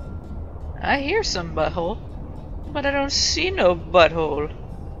 I hear some butthole, but I don't see no butthole.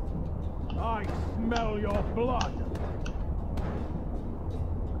 I smell your blood.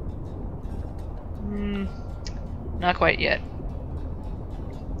 Not quite yet.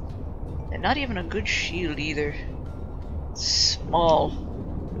 And not even a good shield either. Small.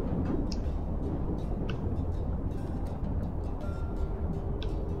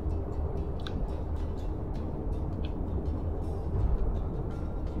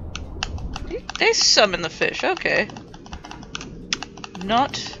 They summon the fish, okay.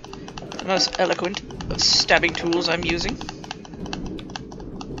 Not the most eloquent of stabbing tools I'm using.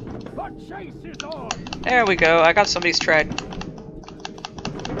 The chase is on. There There we go, I got somebody's trident.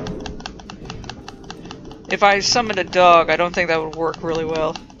 If I summoned a dog, I don't think that would work really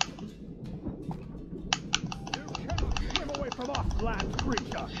well. Swim away from us, land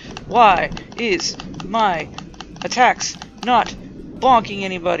creature. Why is my attacks not bonking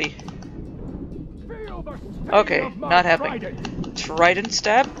anybody? Feel the sting Okay, of my not happening. trident. Trident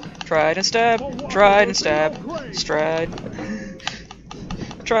stab, trident stab, trident stab, stride.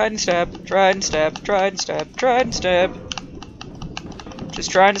 Trident stab, trident stab, trident stab, trident stab.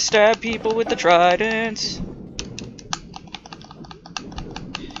 Just trying to stab people with the tridents.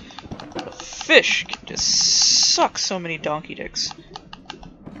 A fish can just suck so many donkey dicks.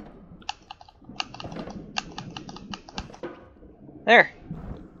 There.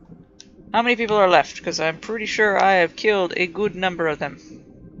 How many people are left? Because I'm pretty sure I have killed a good number of them.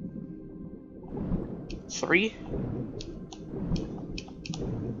 3?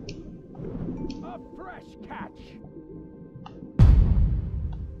 A fresh catch.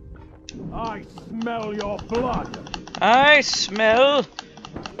 I smell your blood. I smell...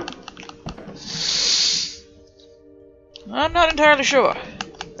 I'm not entirely sure.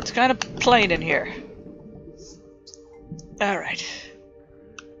 It's kind of plain in here. Alright.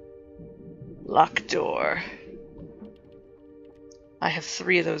 Lock door. I have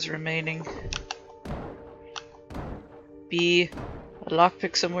 3 of those remaining. Be a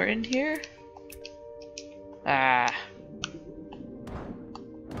lockpick somewhere in here? Ah.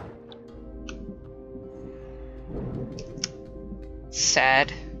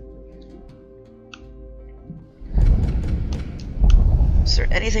 Sad. Is there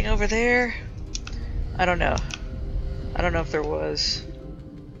anything over there? I don't know. I don't know if there was.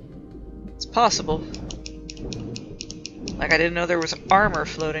 It's possible. Like I didn't know there was armor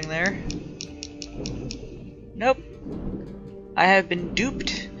floating there. Nope. I have been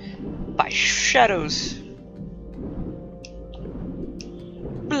duped by shadows.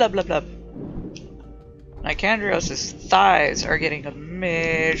 Blah blah blah. Nicandrios' thighs are getting a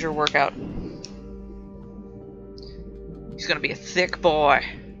major workout. He's gonna be a thick boy.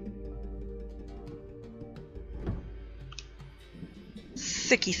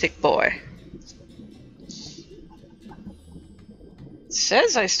 Thicky thick boy. It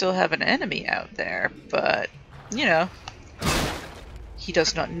says I still have an enemy out there, but, you know, he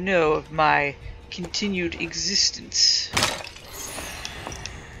does not know of my continued existence.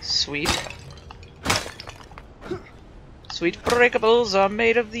 Sweet. Sweet breakables are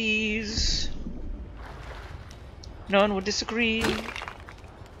made of these. No one would disagree.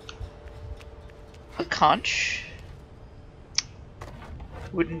 A conch?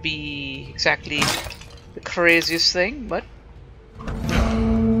 Wouldn't be exactly the craziest thing, but...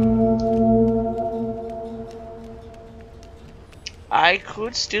 I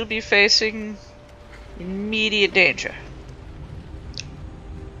could still be facing immediate danger.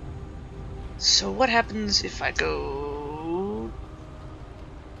 So what happens if I go...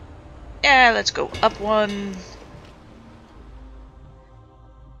 Yeah, let's go up one.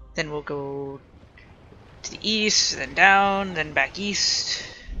 Then we'll go to the east, then down, then back east.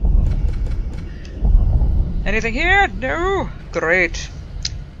 Anything here? No? Great.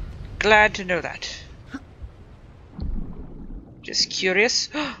 Glad to know that. Just curious.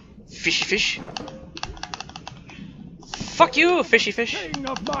 Fishy fish. Fuck you, fishy fish. King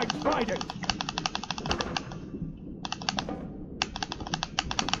of my trident.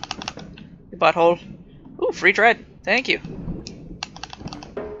 Your butthole. Ooh, free trident. Thank you.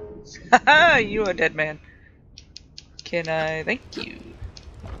 Haha, you are dead man. Can I? Thank you.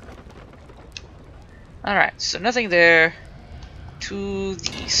 Alright, so nothing there. To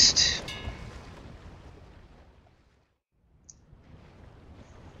the east.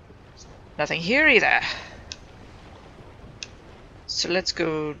 Nothing here either. So let's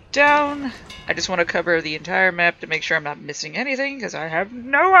go down. I just want to cover the entire map to make sure I'm not missing anything, because I have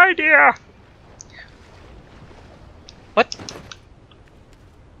no idea. What?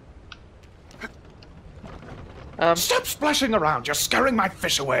 Stop splashing around, you're scaring my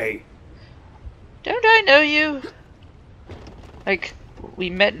fish away. Don't I know you? Like,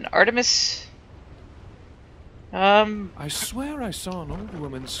 we met in Artemis? I swear I saw an old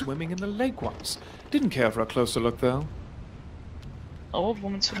woman swimming in the lake once. Didn't care for a closer look, though. Old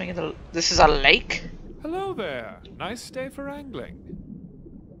woman swimming in the... This is a lake? Hello there. Nice day for angling.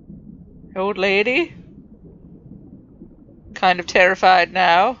 Old lady? Kind of terrified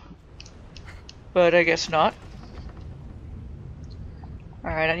now. But I guess not.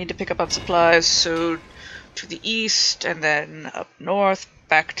 Alright, I need to pick up on supplies, so to the east, and then up north,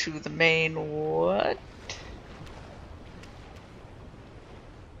 back to the main... What?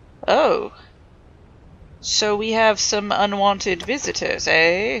 Oh. So we have some unwanted visitors,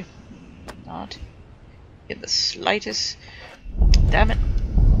 eh? Not in the slightest. Damn it.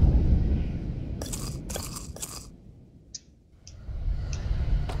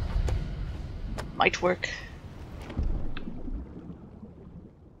 Might work.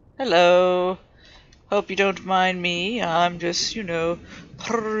 Hello. Hope you don't mind me. I'm just, you know,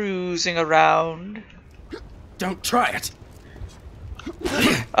 perusing around. Don't try it.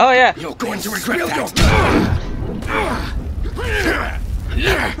 Oh yeah. You're going to regret that.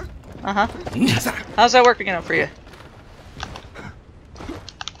 Uh-huh. How's that working out for you?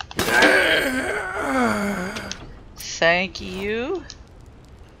 Thank you.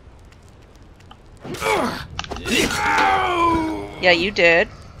 Yeah, you did.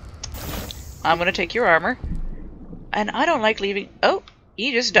 I'm gonna take your armor. And I don't like leaving... Oh,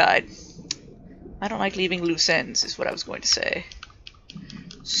 he just died. I don't like leaving loose ends, is what I was going to say.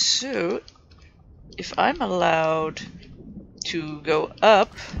 So, if I'm allowed to go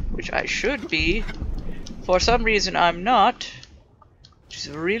up, which I should be, for some reason I'm not, which is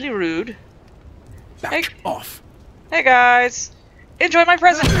really rude. Back off. Hey guys! Enjoy my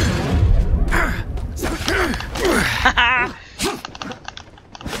present!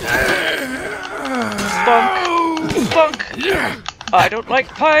 Spunk! Spunk! I don't like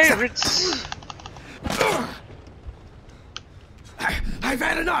pirates! I've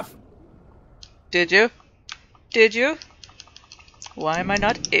had enough! Did you? Did you? Why am I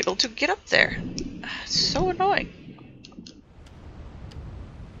not able to get up there? It's so annoying.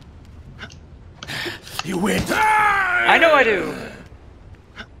 You win! I know I do!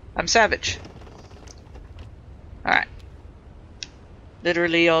 I'm savage. Alright.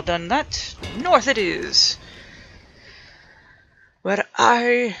 Literally all done that. North it is! Where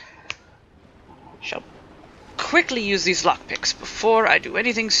I shall quickly use these lockpicks before I do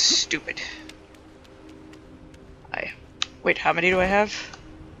anything stupid. Wait, how many do I have?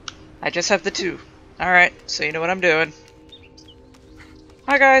 I just have the 2. Alright, so you know what I'm doing.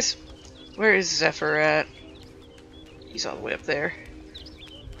 Hi guys! Where is Zephyr at? He's all the way up there.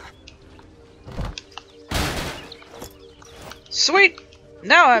 Sweet!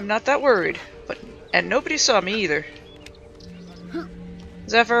 Now I'm not that worried. And nobody saw me either.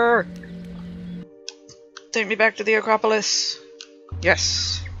 Zephyr! Take me back to the Acropolis.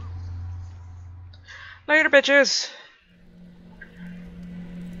 Yes. Later, bitches!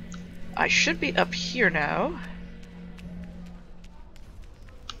 I should be up here now.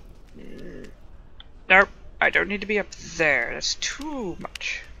 Nope, I don't need to be up there. That's too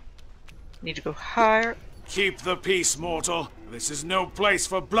much. Need to go higher. Keep the peace, mortal. This is no place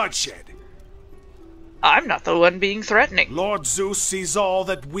for bloodshed. I'm not the one being threatening. Lord Zeus sees all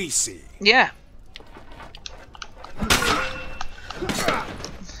that we see. Yeah.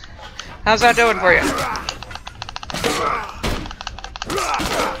 How's that doing for you?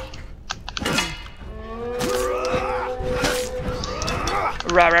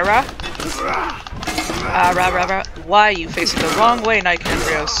 Rah rah rah. Ah rah rah rah. Why are you facing the wrong way,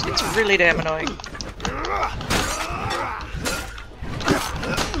 Nicandrios? It's really damn annoying.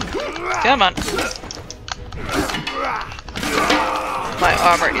 Come on. My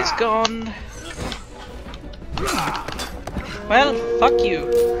armor is gone. Well, fuck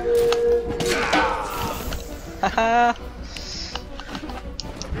you. Haha.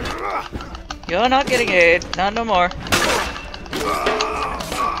 You're not getting aid. Not no more.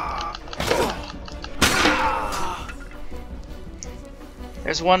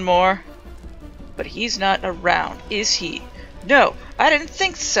 There's one more. But he's not around, is he? No, I didn't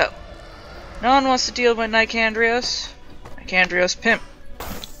think so. No one wants to deal with Nicandrios. Nicandrios pimp.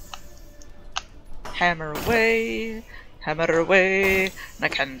 Hammer away,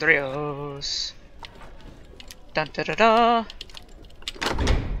 Nicandrios. Dun da da da.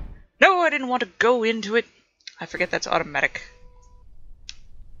 No, I didn't want to go into it. I forget that's automatic.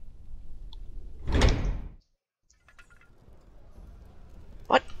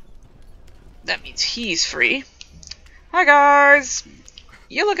 What? That means he's free. Hi guys!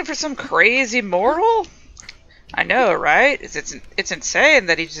 You looking for some crazy mortal? I know, right? It's insane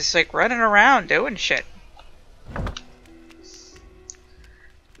that he's just like running around doing shit.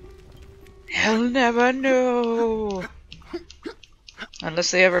 He'll never know.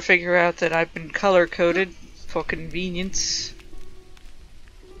 Unless they ever figure out that I've been color-coded for convenience.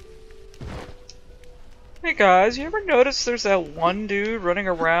 Hey guys, you ever notice there's that one dude running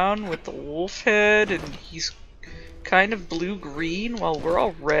around with the wolf head and he's kind of blue-green while we're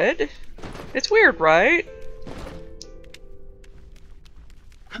all red? It's weird, right?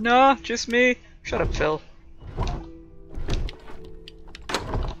 No, just me. Shut up, Phil.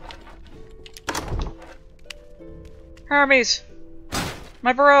 Hermes!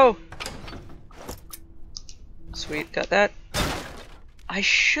 My bro! Sweet, got that. I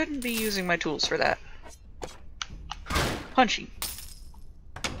shouldn't be using my tools for that. Punching.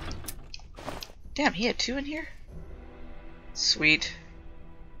 Damn, he had 2 in here? Sweet.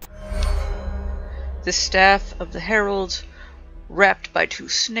 The staff of the heralds, wrapped by 2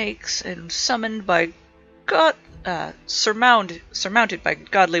 snakes and summoned by surmounted by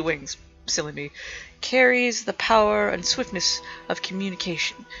godly wings, silly me, carries the power and swiftness of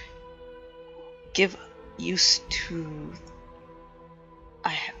communication. Give use to...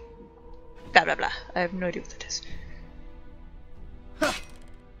 blah blah blah. I have no idea what that is.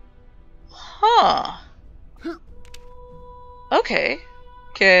 Huh. Okay.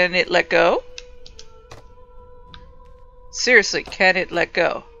 Can it let go? Seriously, can it let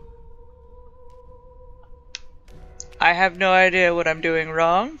go? I have no idea what I'm doing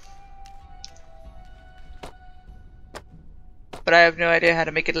wrong. But I have no idea how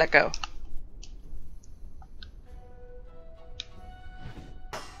to make it let go.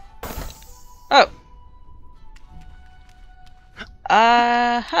 Oh.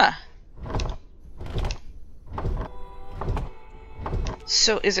 Uh-huh.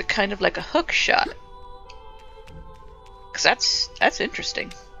 So is it kind of like a hook shot? Because that's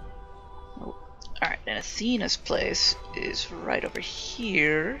interesting. Oh. Alright, and Athena's place is right over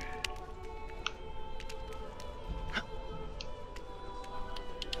here.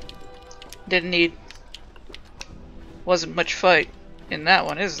 Wasn't much fight in that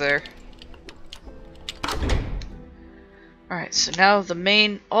one, is there? Alright, so now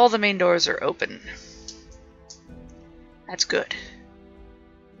all the main doors are open. That's good.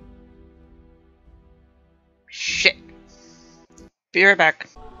 Shit. Be right back.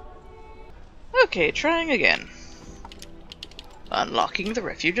 Okay, trying again. Unlocking the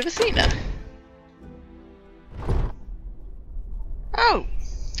refuge of Athena. Oh!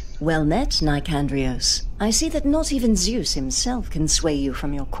 Well met, Nicandrios. I see that not even Zeus himself can sway you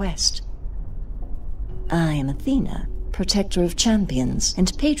from your quest. I am Athena, protector of champions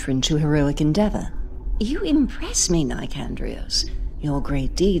and patron to heroic endeavor. You impress me, Nicandrios. Your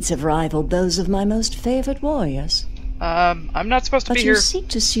great deeds have rivaled those of my most favored warriors. I'm not supposed to be here. But you seek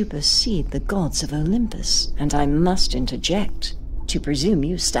to supersede the gods of Olympus, and I must interject. To presume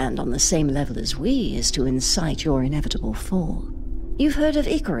you stand on the same level as we is to incite your inevitable fall. You've heard of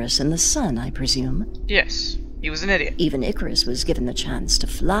Icarus and the sun, I presume? Yes, he was an idiot. Even Icarus was given the chance to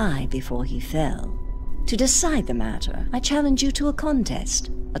fly before he fell. To decide the matter, I challenge you to a contest,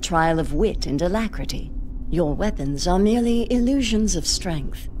 a trial of wit and alacrity. Your weapons are merely illusions of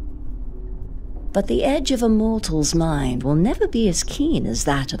strength. But the edge of a mortal's mind will never be as keen as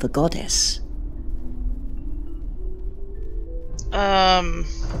that of a goddess. Well,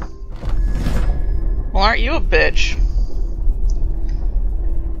 aren't you a bitch?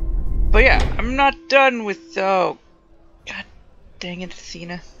 But yeah, I'm not done with... Oh, god dang it,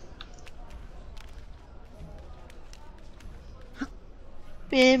 Athena.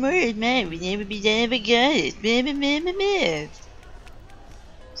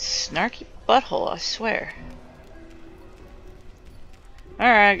 Snarky butthole, I swear.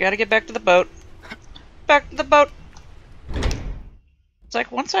 Alright, gotta get back to the boat. Back to the boat! It's like,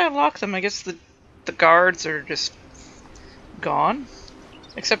 once I unlock them, I guess the guards are just gone.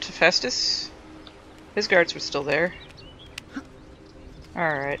 Except Hephaestus. His guards were still there.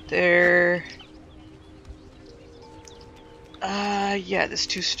 Alright, there. Yeah, this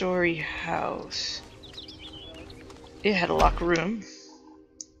 2-story house. It had a locker room.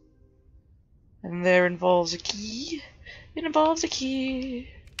 And there involves a key. It involves a key.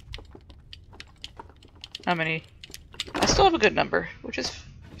 How many? I still have a good number, which is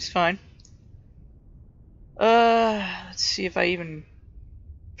fine. Let's see if I even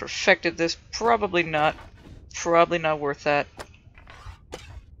perfected this. Probably not. Probably not worth that.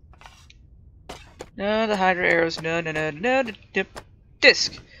 No, the Hydra arrows. No.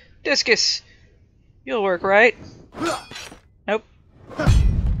 Disc! Discus! You'll work, right? Nope.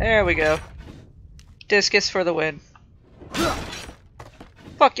 There we go. Discus for the win.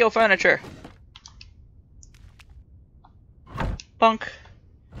 Fuck your furniture! Bunk.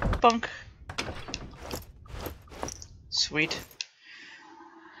 Bunk. Sweet.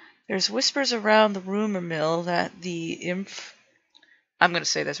 There's whispers around the rumor mill that the I'm gonna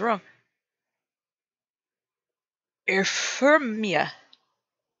say this wrong. Hermia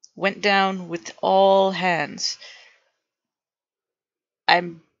went down with all hands.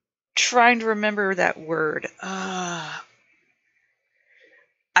 I'm trying to remember that word. I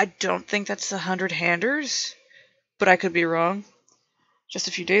don't think that's the 100-handers, but I could be wrong. Just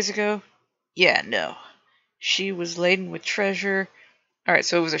a few days ago? Yeah, no. She was laden with treasure. Alright,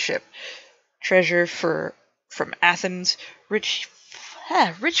 so it was a ship. Treasure for from Athens. Rich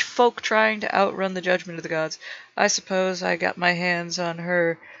folk trying to outrun the judgment of the gods. I suppose I got my hands on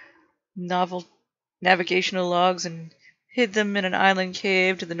her novel navigational logs and hid them in an island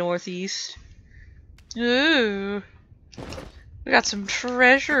cave to the northeast. Ooh. We got some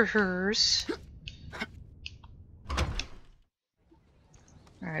treasures.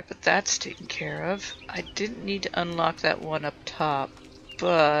 Alright, but that's taken care of. I didn't need to unlock that one up top,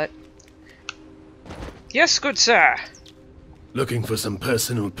 but... Yes, good sir! Looking for some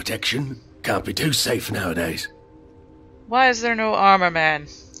personal protection? Can't be too safe nowadays. Why is there no armor man?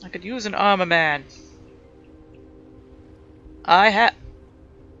 I could use an armor man. Hey,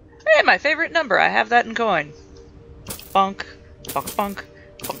 my favorite number! I have that in coin. Bunk, bunk, bunk,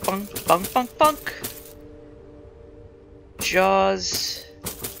 bunk, bunk, bunk, bunk, bunk. Jaws...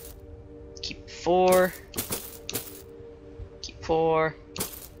 Keep 4. Keep 4.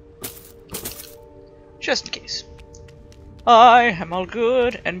 Just in case. I am all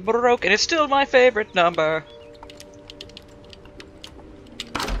good and broke, and it's still my favorite number.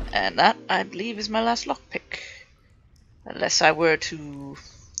 And that, I believe, is my last lockpick. Unless I were to...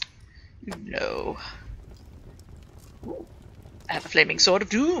 No. I have a flaming sword of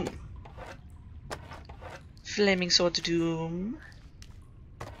doom. Flaming sword of doom.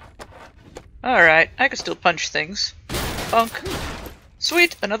 Alright, I can still punch things. Bunk.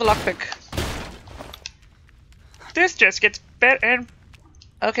 Sweet, another lockpick. This just gets better and...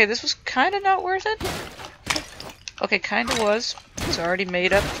 Okay, this was kinda not worth it. Okay, kinda was. It's already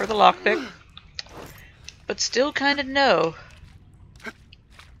made up for the lockpick. But still kinda no.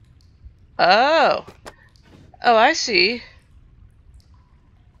 Oh. Oh, I see.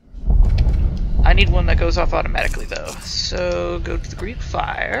 I need one that goes off automatically, though. So, go to the Greek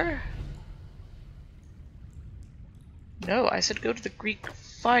fire. No, I said go to the Greek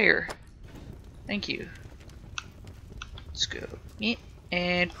fire. Thank you. Let's go.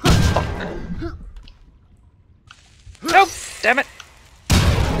 And... Oh. Nope! Damn it!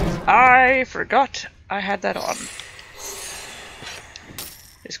 I forgot I had that on.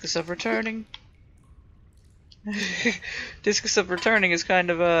 Discus of Returning. Discus of Returning is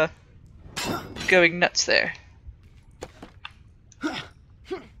kind of, going nuts there. There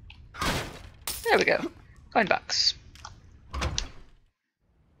we go. Coin box.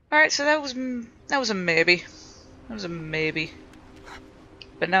 Alright, so that was a maybe. That was a maybe.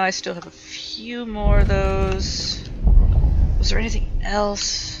 But now I still have a few more of those. Was there anything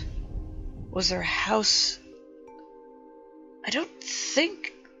else? Was there a house? I don't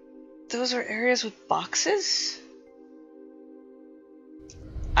think those are areas with boxes.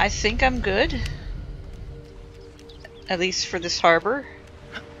 I think I'm good. At least for this harbor.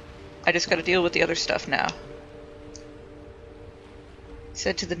 I just gotta deal with the other stuff now. It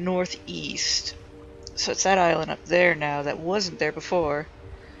said to the northeast. So it's that island up there now that wasn't there before.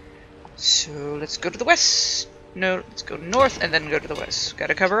 So let's go to the west. No, let's go north and then go to the west.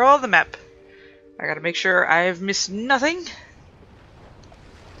 Gotta cover all the map. I gotta make sure I've missed nothing.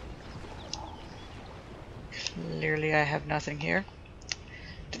 Clearly I have nothing here.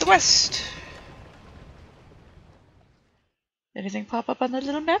 To the west! Anything pop up on the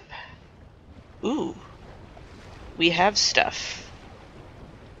little map? Ooh. We have stuff.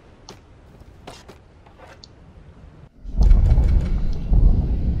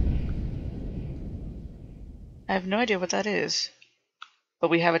 I have no idea what that is. But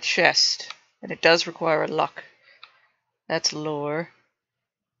we have a chest. And it does require a lock. That's lore.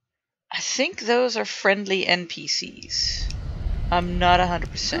 I think those are friendly NPCs. I'm not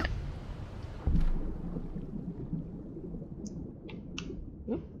 100%.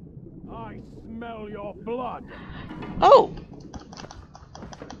 I smell your blood. Oh!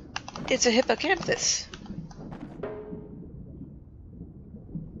 It's a hippocampus.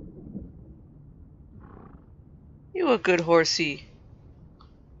 You a good horsey.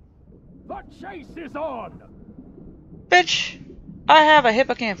 The chase is on. Bitch! I have a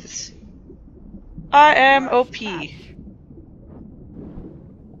hippocampus. I am OP.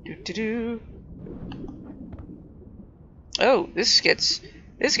 Do. Oh, this gets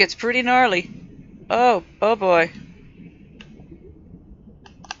pretty gnarly. Oh boy.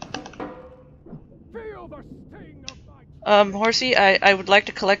 Feel the sting of my... Horsey, I would like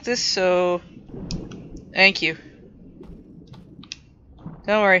to collect this, so thank you.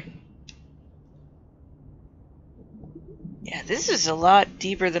 Don't worry. Yeah, this is a lot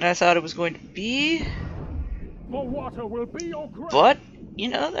deeper than I thought it was going to be. The water will be your grave. But, you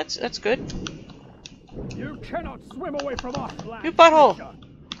know, that's good. You cannot swim away from us, lad. You butthole!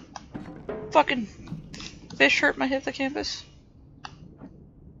 Fucking fish hurt my hippocampus.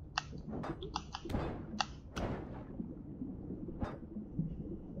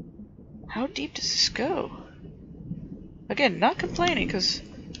 How deep does this go? Again, not complaining, because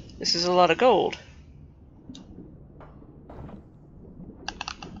this is a lot of gold.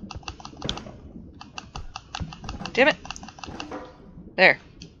 Damn it! There.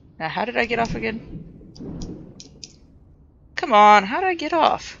 Now, how did I get off again? Come on, how did I get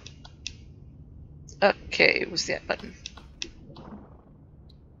off? Okay, it was that button.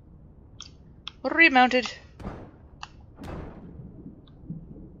 Remounted.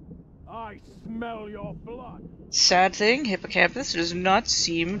 I smell your blood. Sad thing, Hippocampus does not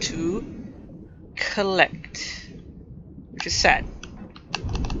seem to collect. Which is sad.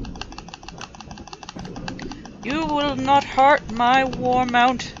 You will not hurt my war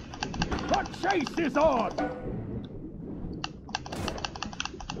mount. The chase is on.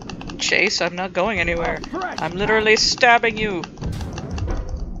 Chase, I'm not going anywhere. I'm literally stabbing you.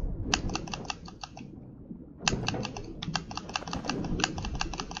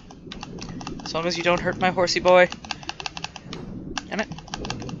 As long as you don't hurt my horsey boy. Damn it.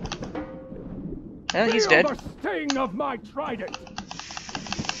 Well, he's dead. Feel the sting of my trident.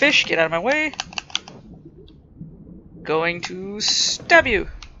 Fish, get out of my way. Going to stab you.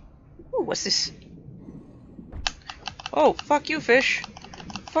 Ooh, what's this? Oh, fuck you, fish.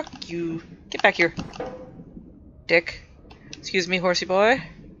 Fuck you. Get back here. Dick. Excuse me, horsey boy.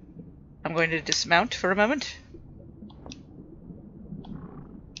 I'm going to dismount for a moment.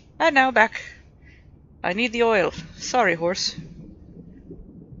 And now back. I need the oil. Sorry, horse.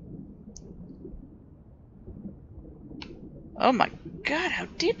 Oh my god, how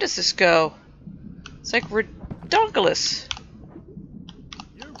deep does this go? It's like redonkulous.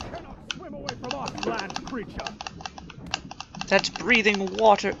 You cannot swim away from us, land creature. That's breathing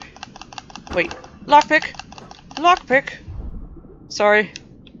water. Wait, lockpick! Lockpick! Sorry.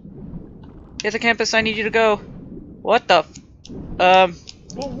 Hippocampus, I need you to go. What the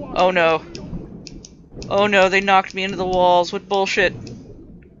oh no. Oh no, they knocked me into the walls. What bullshit.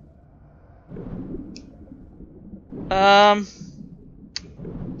 Am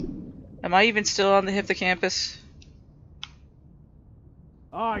I even still on the Hippocampus?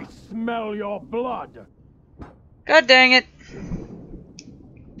 I smell your blood. God dang it.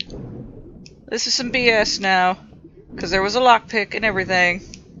 This is some BS now. Because there was a lockpick and everything.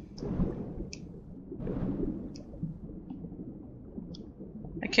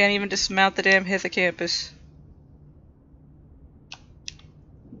 I can't even dismount the damn Hippocampus.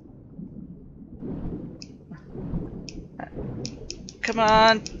 Come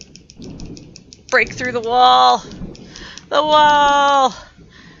on. Break through the wall. The wall.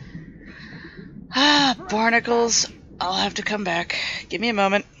 Ah, barnacles. I'll have to come back. Give me a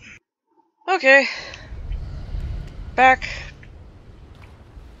moment. Okay. Back.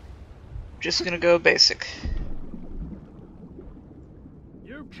 Just gonna go basic.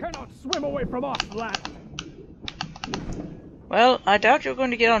 You cannot swim away from us, lad. Well, I doubt you're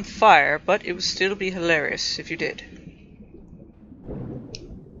going to get on fire, but it would still be hilarious if you did.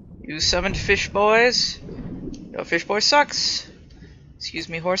 You summoned fish boys. No, fish boy sucks. Excuse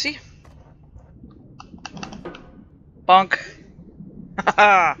me, horsey. Bonk.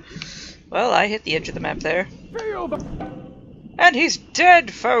 Haha. Well, I hit the edge of the map there. Feel the... And he's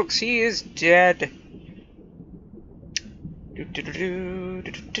dead, folks. He is dead.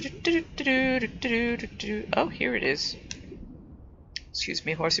 Oh, here it is. Excuse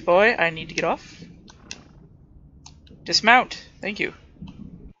me, horsey boy. I need to get off. Dismount. Thank you.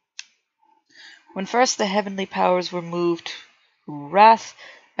 When first the heavenly powers were moved, wrath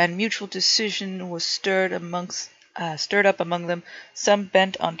and mutual decision was stirred up among them, some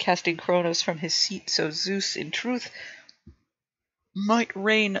bent on casting Kronos from his seat, so Zeus, in truth, might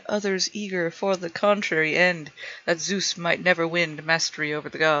reign, others eager for the contrary end, that Zeus might never win mastery over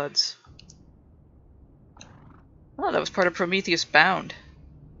the gods. Oh, that was part of Prometheus Bound.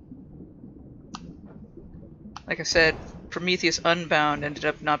 Like I said, Prometheus Unbound ended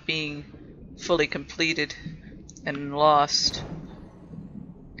up not being fully completed and lost.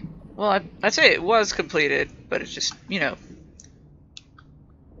 Well, I'd say it was completed, but it's just, you know,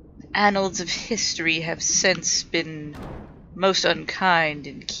 annals of history have since been most unkind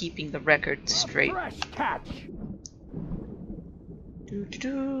in keeping the record straight. Fresh catch.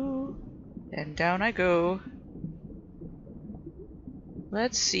 And down I go.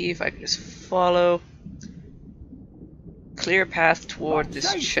 Let's see if I can just follow clear path toward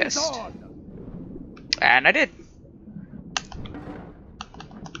this chest. And I did.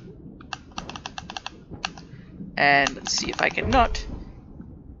 And let's see if I can not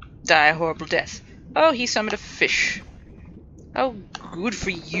die a horrible death. Oh, he summoned a fish. Oh, good for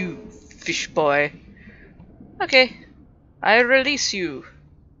you, fish boy. Okay, I release you.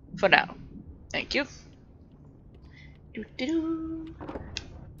 For now. Thank you. Doo-doo-doo.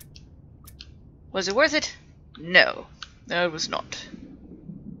 Was it worth it? No. No, it was not.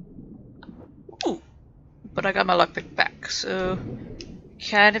 Ooh. But I got my lockpick back, so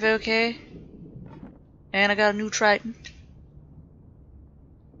kind of okay. And I got a new trident.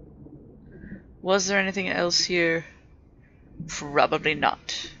 Was there anything else here? Probably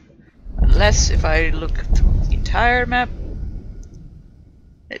not. Unless if I look through the entire map,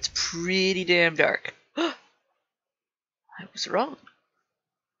 it's pretty damn dark. I was wrong.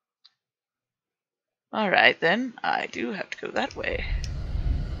 Alright then, I do have to go that way.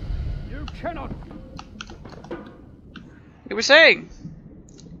 You cannot You were saying?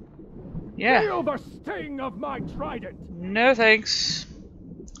 Yeah. feel the sting of my trident. No thanks.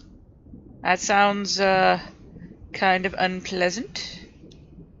 That sounds, kind of unpleasant.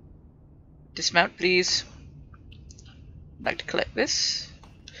 Dismount, please. I'd like to collect this.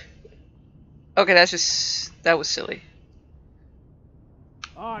 Okay, that was silly.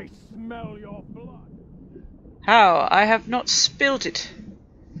 I smell your blood. How? I have not spilt it.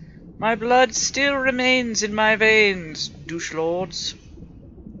 My blood still remains in my veins, douche lords.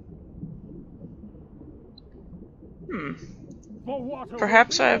 For what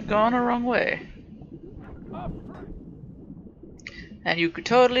Perhaps I have gone a wrong way. And you could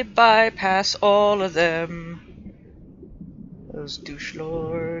totally bypass all of them. Those douche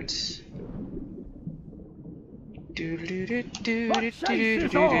lords.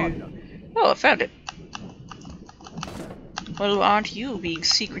 Oh, I found it. Well, aren't you being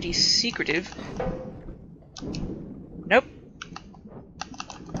secretive? Nope.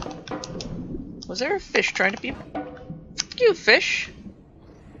 Was there a fish trying to be... You fish?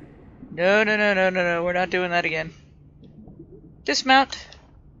 No, we're not doing that again. Dismount.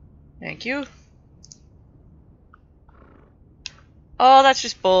 Thank you. Oh, that's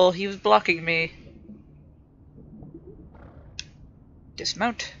just bull. He was blocking me.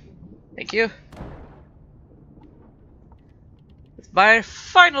 Dismount. Thank you. With my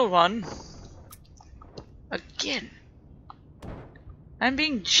final one. Again. I'm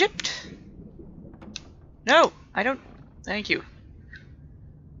being gypped. No, I don't. Thank you.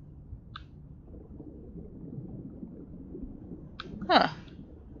 Huh.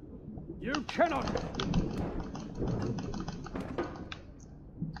 You cannot.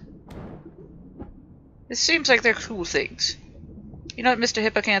 It seems like they're cool things. You know what, Mr.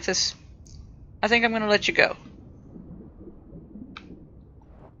 Hippocanthus? I think I'm gonna let you go.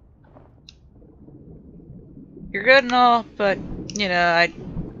 You're good and all, but, you know,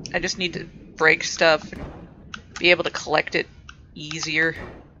 I just need to break stuff and be able to collect it easier.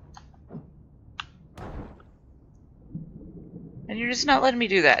 And you're just not letting me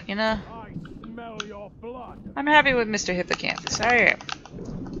do that, you know? I smell your blood. I'm happy with Mr. Hippocanthus. I am.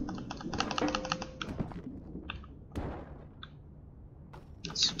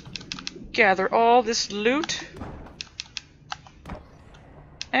 Let's gather all this loot.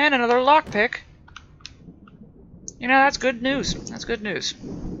 And another lockpick. You know, that's good news. That's good news.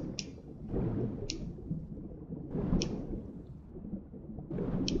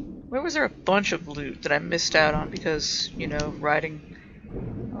 Where was there a bunch of loot that I missed out on because, you know, riding...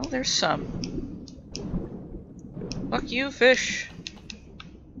 Oh, there's some. Fuck you, fish.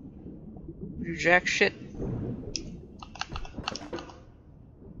 You jack shit.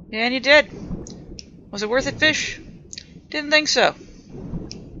 Yeah, and you did. Was it worth it, fish? Didn't think so.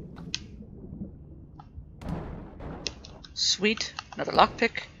 Sweet. Another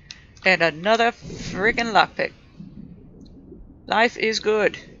lockpick. And another friggin' lockpick. Life is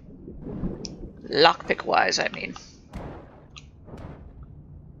good. Lockpick wise, I mean.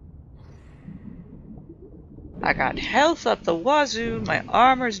 I got health up the wazoo. My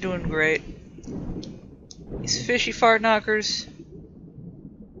armor's doing great. These fishy fart knockers.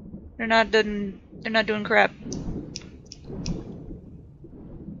 They're not doing crap.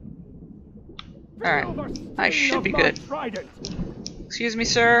 Alright. I should be good. Excuse me,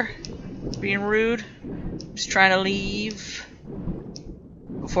 sir. Being rude. Just trying to leave.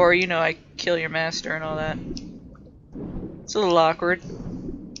 Before, you know, I kill your master and all that. It's a little awkward.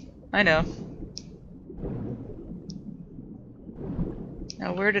 I know.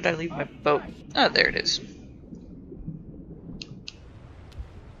 Now, where did I leave my boat? Oh, there it is.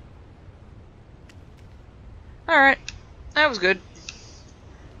 Alright. That was good.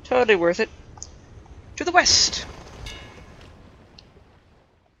 Totally worth it. To the west!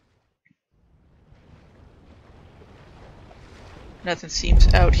 Nothing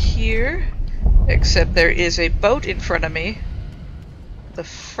seems out here, except there is a boat in front of me. The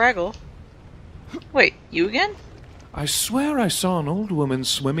Fraggle. Wait, you again? I swear I saw an old woman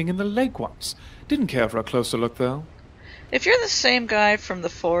swimming in the lake once. Didn't care for a closer look, though. If you're the same guy from the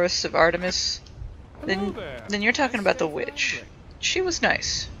Forests of Artemis, Hello there. then you're talking about the witch. She was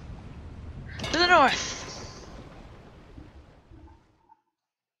nice. To the north.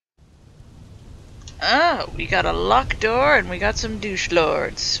 Oh, we got a locked door and we got some douche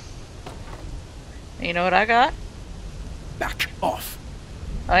lords. You know what I got? Back off.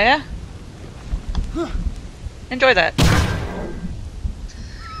 Oh yeah? Enjoy that.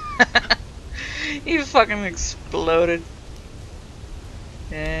 You fucking exploded.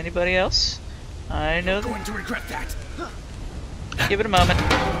 Anybody else? I know You're that. going to regret that. Give it a moment.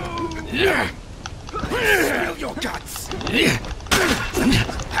 Spill your guts.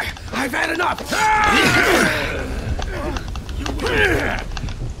 I've had enough.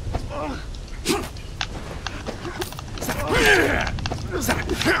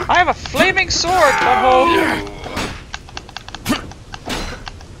 I have a flaming sword, butthole!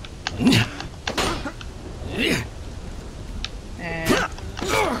 And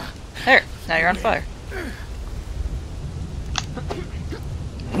there, now you're on fire.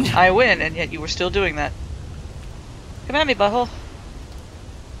 I win, and yet you were still doing that. Come at me, butthole.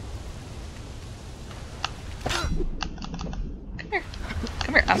 Come here.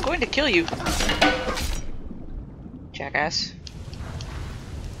 Come here, I'm going to kill you. Jackass.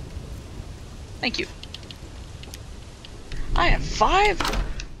 Thank you. I have 5?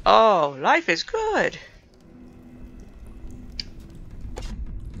 Oh, life is good.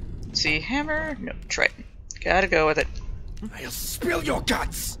 Let's see, hammer? No, trident. Gotta go with it. I'll spill your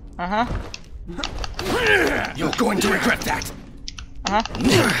guts. Uh-huh. You're going to regret that. Uh-huh.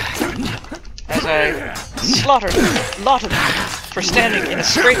 As I slaughtered a lot of them for standing in a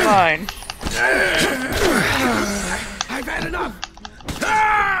straight line. I've had enough.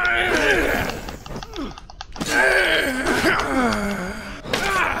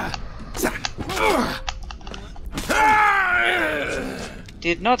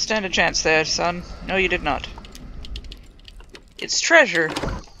 Did not stand a chance there, son. No, you did not. It's treasure.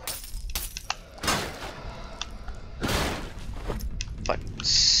 But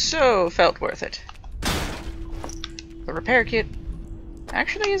so felt worth it. The repair kit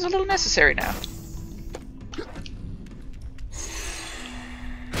actually is a little necessary now.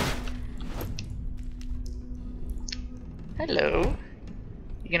 Hello.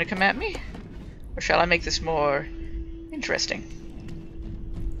 You gonna come at me? Or shall I make this more interesting?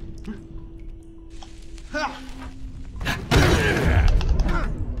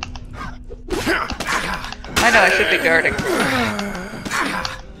 I know, I should be guarding.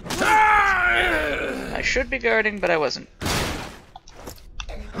 I should be guarding, but I wasn't.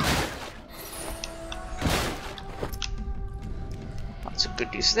 Lots of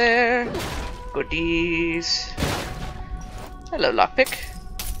goodies there. Goodies. Hello, lockpick.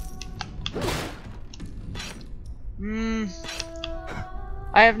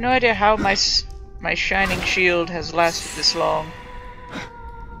 I have no idea how my shining shield has lasted this long.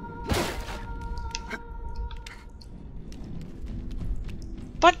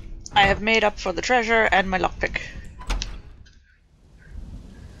 But I have made up for the treasure and my lockpick.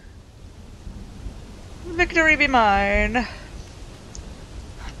 Victory be mine.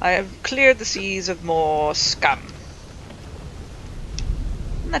 I have cleared the seas of more scum.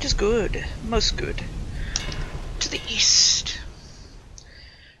 And that is good. Most good. To the east.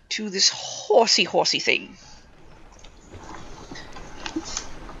 To this horsey thing.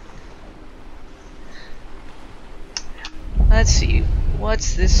 Let's see.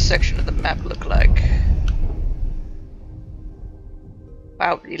 What's this section of the map look like?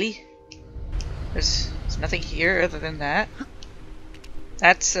 Wow, really? There's nothing here other than that.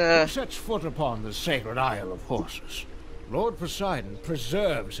 That's Who sets foot upon the sacred Isle of Horses? Lord Poseidon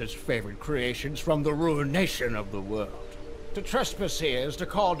preserves his favorite creations from the ruination of the world. To trespass here is to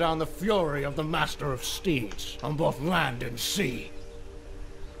call down the fury of the Master of Steeds on both land and sea.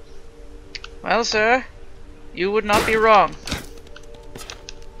 Well, sir, you would not be wrong.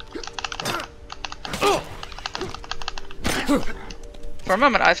 For a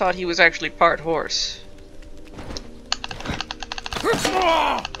moment, I thought he was actually part horse.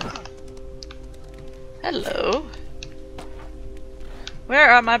 Hello.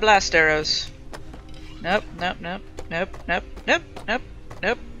 Where are my blast arrows? Nope, nope, nope, nope, nope, nope, nope,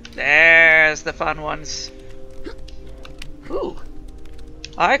 nope. There's the fun ones. Ooh.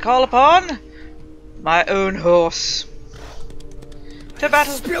 I call upon my own horse. To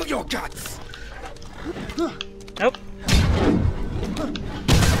battle. Spill your guts. Nope.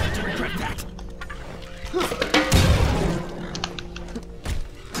 To regret that.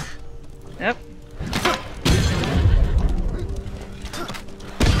 Nope.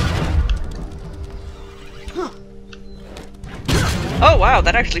 wow,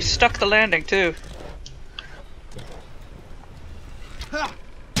 that actually stuck the landing too.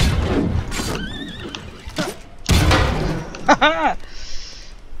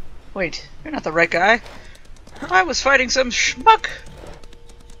 Wait, you're not the right guy. I was fighting some schmuck.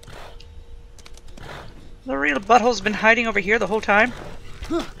 The real butthole's been hiding over here the whole time.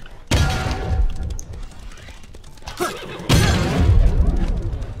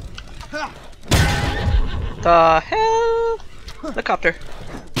 The hell? Helicopter.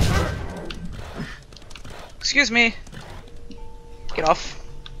 Excuse me. Get off.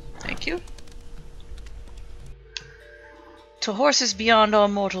 Thank you. To horses beyond all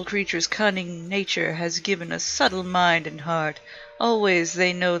mortal creatures, cunning nature has given a subtle mind and heart. Always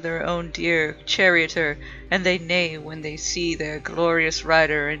they know their own dear charioteer, and they neigh when they see their glorious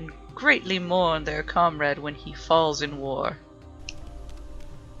rider, and greatly mourn their comrade when he falls in war.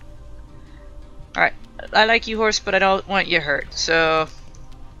 Alright, I like you, horse, but I don't want you hurt, so...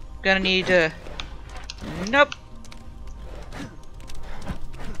 gonna need to... Nope!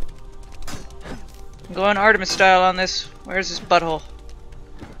 I'm going Artemis style on this. Where's this butthole?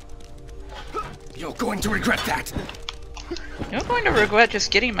 You're going to regret that! You're going to regret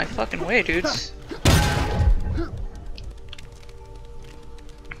just getting in my fucking way, dudes.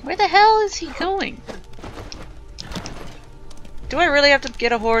 Where the hell is he going? Do I really have to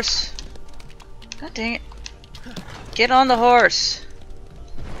get a horse? God dang it. Get on the horse.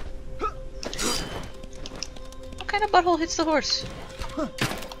 What kind of butthole hits the horse?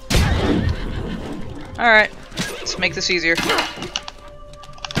 Alright, let's make this easier.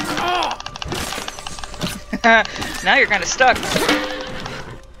 Now you're kind of stuck.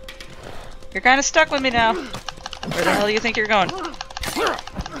 You're kind of stuck with me now. Where the hell do you think you're going?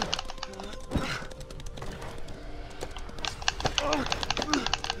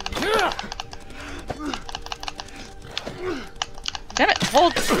 Damn it,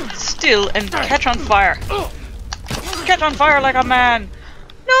 hold still and catch on fire. Catch on fire like a man.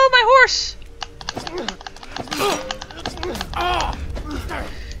 No, my horse!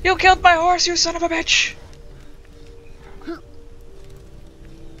 You killed my horse, you son of a bitch!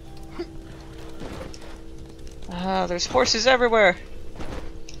 Ah, there's horses everywhere.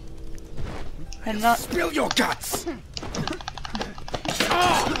 And not spill your guts. You're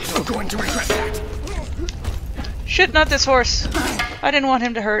going to regret that. Shit, not this horse. I didn't want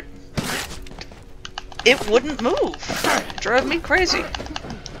him to hurt. It wouldn't move. It drove me crazy.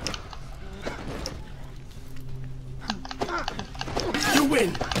 You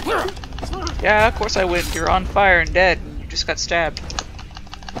win. Yeah, of course I win. You're on fire and dead. You just got stabbed.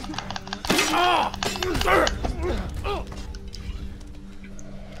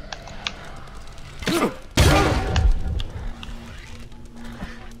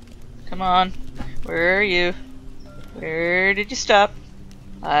 Come on. Where are you? Where did you stop?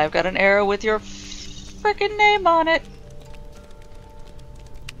 I've got an arrow with your frickin' name on it.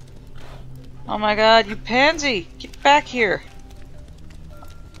 Oh my god, you pansy! Get back here!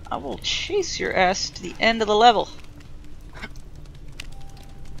 I will chase your ass to the end of the level.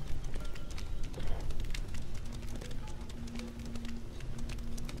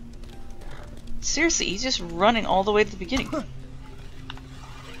 Seriously, he's just running all the way to the beginning.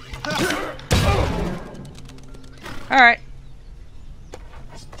 Alright.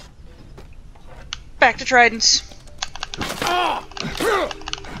 Back to tridents.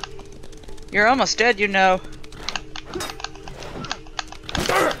 You're almost dead, you know.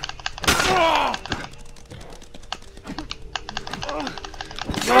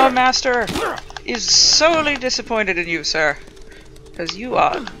 Your master is sorely disappointed in you, sir. Because you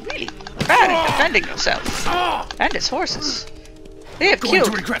are really bad at defending yourself. And his horses. They have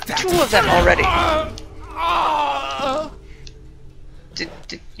killed 2 of them already.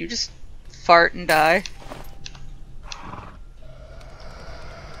 Did you just fart and die?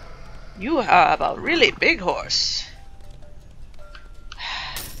 You have a really big horse.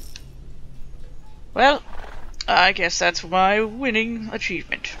 Well, I guess that's my winning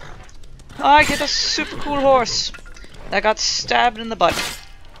achievement. I get a super cool horse that got stabbed in the butt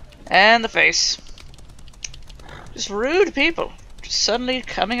and the face. Just rude people, just suddenly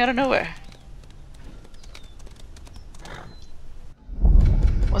coming out of nowhere.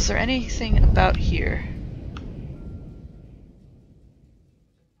 Was there anything about here?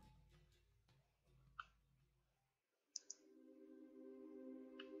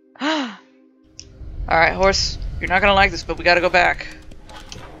 Alright, horse, you're not gonna like this, but we gotta go back.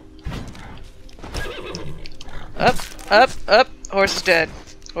 Up, up, up. Horse is dead.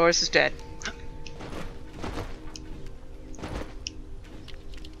 Horse is dead.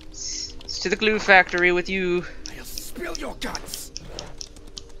 It's to the glue factory with you. I'll spill your guts.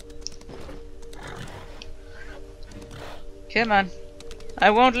 Come on. I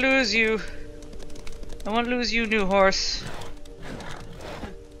won't lose you. I won't lose you, new horse.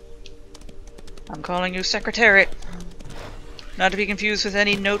 I'm calling you Secretariat. Not to be confused with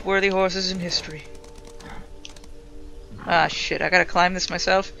any noteworthy horses in history. Ah, shit. I gotta climb this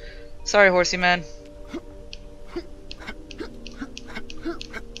myself. Sorry, horsey man.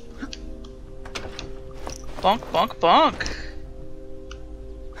 Bonk, bonk, bonk.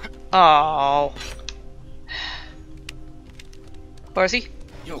 Oh. Horsey?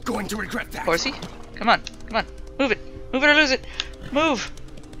 You're going to regret that. Horsey? Come on, come on. Move it. Move it or lose it. Move.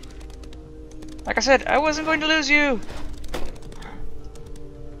 Like I said, I wasn't going to lose you.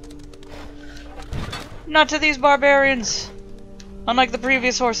 Not to these barbarians. Unlike the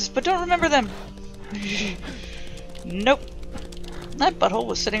previous horses, but don't remember them. Nope. That butthole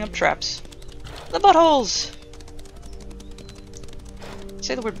was setting up traps. The buttholes! I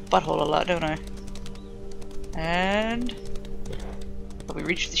say the word butthole a lot, don't I? And... have we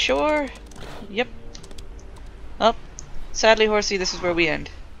reached the shore? Yep. Oh, sadly, horsey, this is where we end.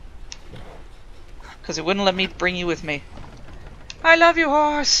 Because it wouldn't let me bring you with me. I love you,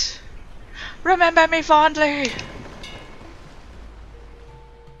 horse! Remember me fondly!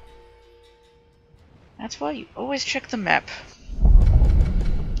 That's why you always check the map.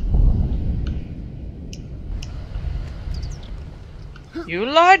 You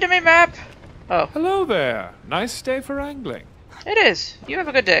lied to me, map! Oh. Hello there. Nice day for angling. It is. You have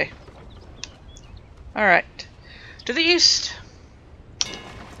a good day. Alright. To the east.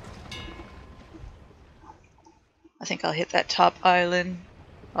 I think I'll hit that top island.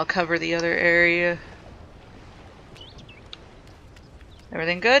 I'll cover the other area.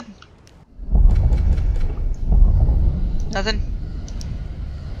 Everything good? Nothing?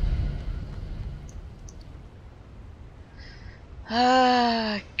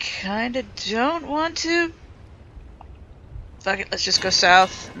 Kinda don't want to. Fuck it, let's just go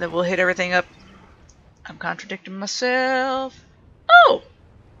south, and then we'll hit everything up. I'm contradicting myself. Oh!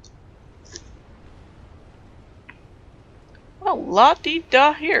 Well,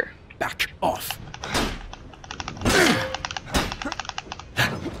 la-dee-da here. Back off.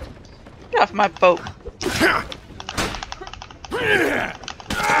 Get off my boat.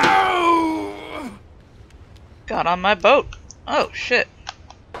 Got on my boat. Oh, shit.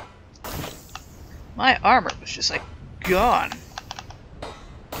 My armor was just like gone.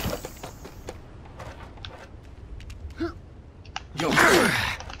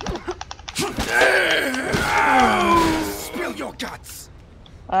 Spill your guts.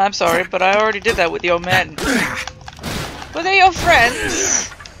 I'm sorry, but I already did that with your men. Were they your friends?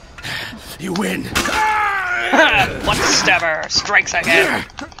 You win. What stabber strikes again?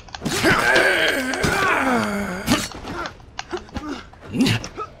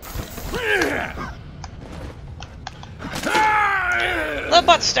 The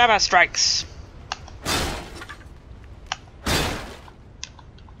butt stabber strikes.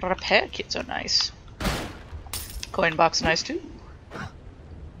 Repair kits are nice. Coin box nice too.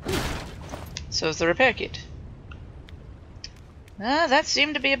 So is the repair kit. That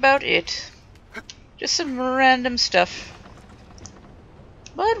seemed to be about it. Just some random stuff.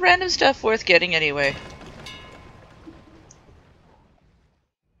 But random stuff worth getting anyway.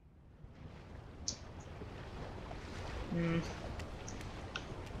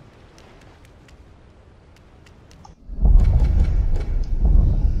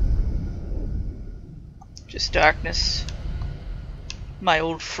 Just darkness. My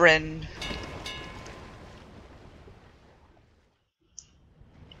old friend.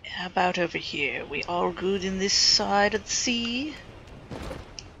 How about over here? We all good in this side of the sea?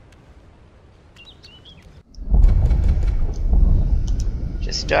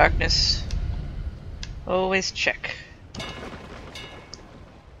 Just darkness. Always check.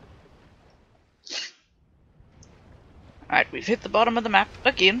 Alright, we've hit the bottom of the map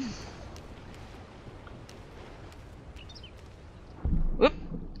again. Whoop.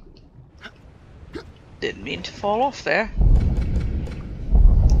 Didn't mean to fall off there.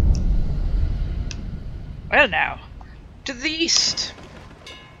 Well now, to the east.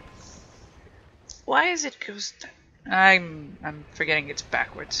 Why is it goes? I'm forgetting it's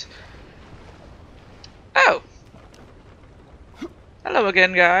backwards. Oh. Hello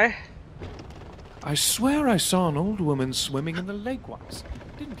again, guy. I swear I saw an old woman swimming in the lake once.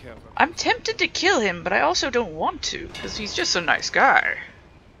 Didn't care for. I'm tempted to kill him, but I also don't want to, because he's just a nice guy.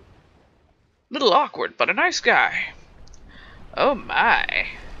 Little awkward, but a nice guy. Oh my.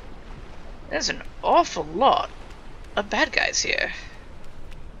 There's an awful lot of bad guys here.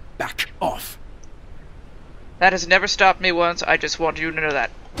 Back off. That has never stopped me once, I just want you to know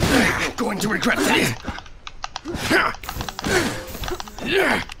that. You're going to regret that.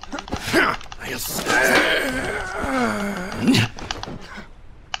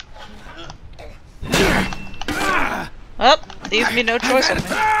 Well, leave me no choice on me.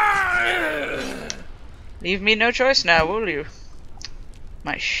 Leave me no choice now, will you?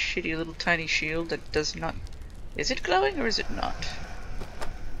 My shitty little tiny shield that does not... Is it glowing or is it not?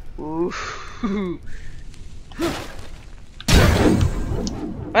 Ooh.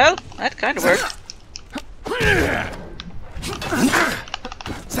 Well, that kind of worked.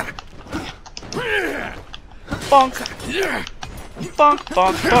 Bonk. Bonk,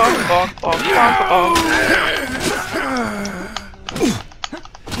 bonk, bonk, bonk, bonk, bonk, bonk.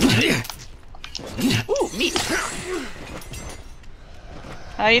 Ooh, meat.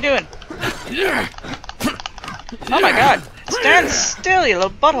 How you doing? Oh my god. Stand still, you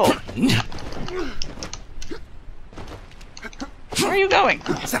little butthole. Where are you going?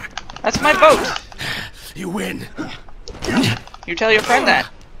 That's my boat. You win. You tell your friend that.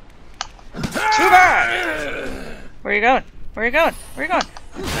 Too bad. Where are you going? Where are you going? Where are you going?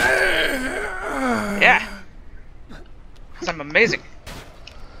 Yeah. Because I'm amazing.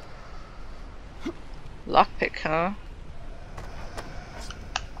 Lockpick, huh?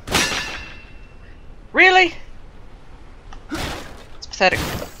 Really? It's pathetic.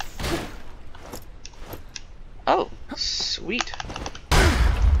 Oh, sweet.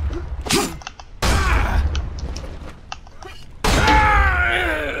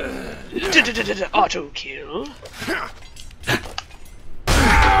 Auto kill. You're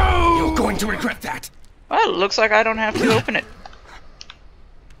going to regret that. Well, it looks like I don't have to open it.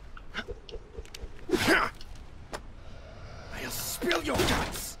 I'll spill your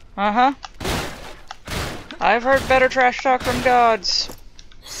guts. Uh-huh. I've heard better trash talk from gods.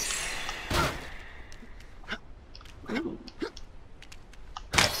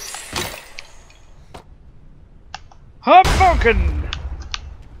 Heartbroken!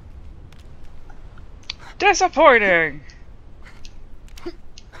 Disappointing!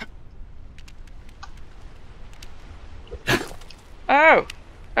 Oh!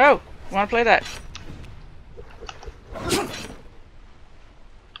 Oh! Wanna play that?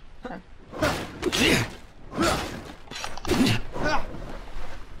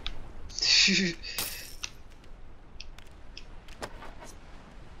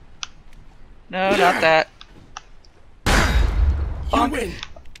 No, not that. You win.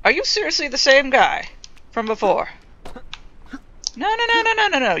 Are you seriously the same guy from before? No.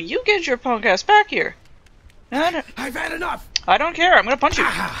 You get your punk ass back here. No. I've had enough. I don't care. I'm gonna punch you.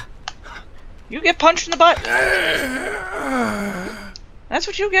 You get punched in the butt. That's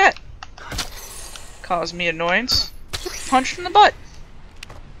what you get. Cause me annoyance. Punched in the butt.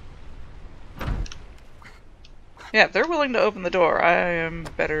 Yeah, if they're willing to open the door, I am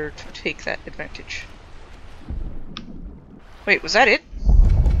better to take that advantage. Wait, was that it?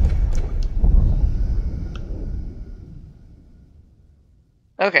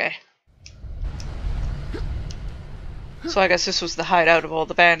 Okay. So I guess this was the hideout of all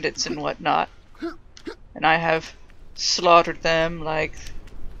the bandits and whatnot. And I have slaughtered them like,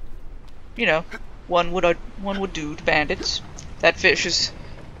 you know, one would do to bandits. That fish is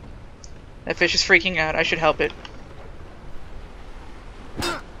freaking out. I should help it.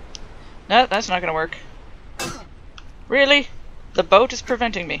 No, that's not gonna work. Really? The boat is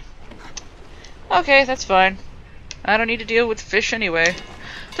preventing me. Okay, that's fine. I don't need to deal with fish anyway.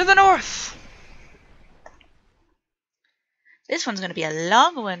 To the north! This one's gonna be a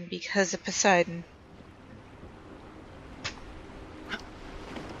long one because of Poseidon.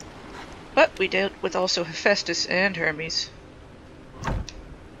 But we dealt with also Hephaestus and Hermes.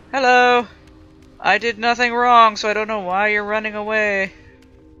 Hello! I did nothing wrong, so I don't know why you're running away.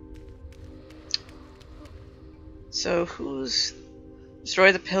 So who's...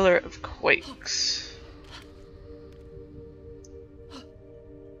 Destroy the Pillar of Quakes.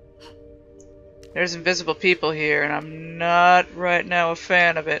 There's invisible people here, and I'm not right now a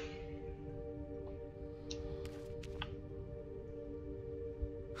fan of it.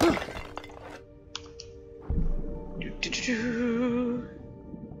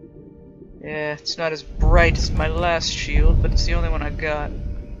 Yeah, it's not as bright as my last shield, but it's the only one I got.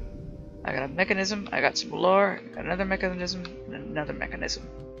 I got a mechanism, I got some lore, I got another mechanism, and another mechanism.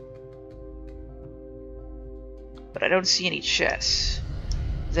 But I don't see any chests.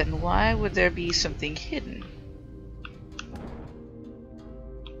 Then why would there be something hidden?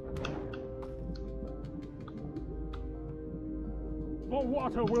 The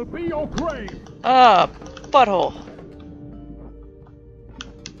water will be your grave! Ah, butthole.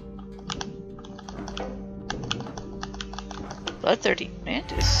 Blood-thirsty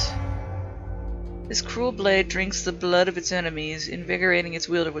mantis. This cruel blade drinks the blood of its enemies, invigorating its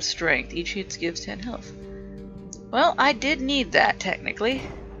wielder with strength. Each hit gives 10 health. Well, I did need that, technically.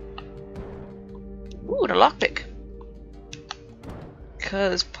 Ooh, and a lockpick.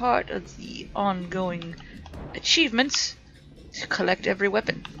 Because part of the ongoing achievements is to collect every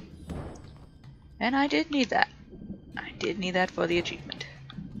weapon. And I did need that. I did need that for the achievement.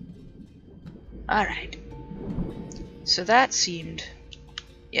 Alright. So that seemed...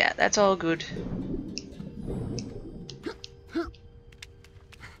 yeah, that's all good.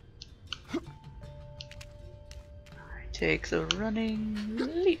 I take the running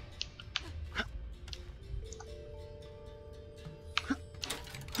leap.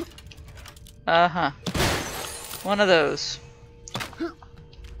 Uh-huh. One of those.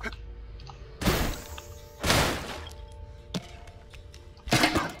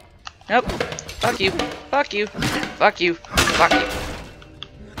 Nope. Fuck you. Fuck you. Fuck you. Fuck you.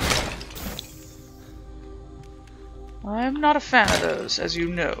 I'm not a fan of those, as you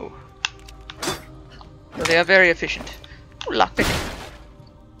know. Though they are very efficient. Ooh, lockpick.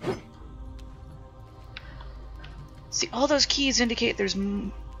 See, all those keys indicate there's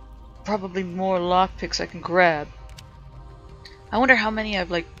probably more lockpicks I can grab. I wonder how many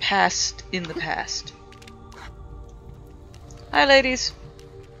I've, like, passed in the past. Hi, ladies.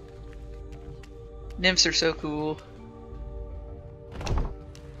 Nymphs are so cool.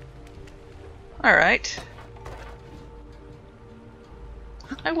 Alright.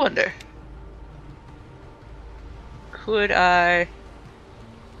 I wonder. Could I...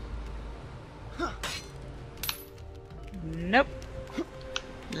 nope.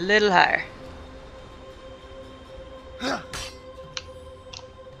 Little higher.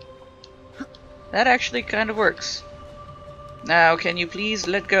 That actually kind of works. Now, can you please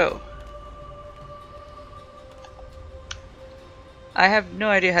let go? I have no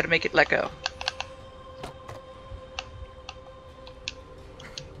idea how to make it let go.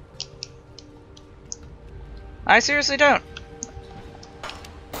 I seriously don't.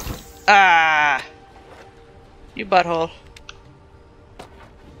 Ah! You butthole.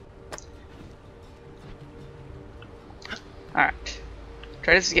 Alright.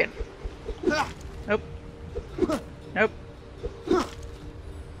 Try this again. Nope. Nope.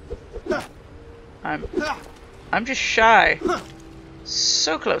 I'm just shy.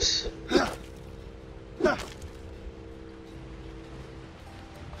 So close.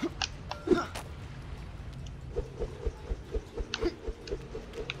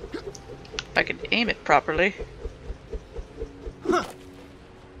 If I could aim it properly.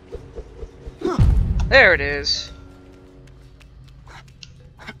 There it is.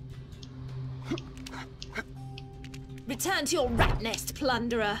 Return to your rat nest,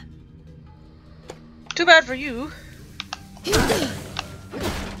 plunderer. Too bad for you.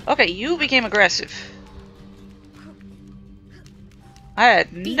 Okay, you became aggressive. I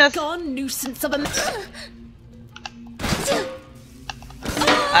had nothing. Gone, nuisance of a.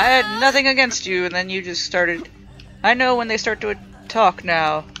 I had nothing against you, and then you just started. I know when they start to talk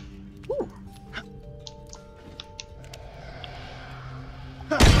now. Ooh.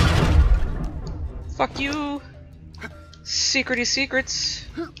 Fuck you. Secrety secrets.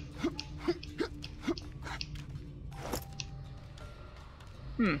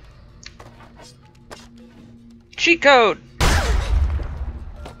 Cheat code!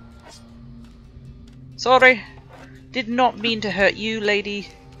 Sorry. Did not mean to hurt you, lady.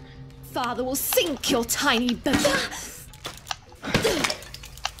 Father will sink your tiny boat.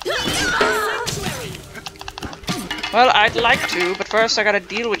 Well, I'd like to, but first I gotta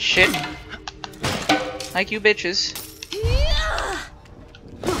deal with shit. Like you bitches.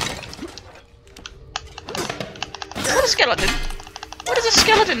 What a skeleton! What is a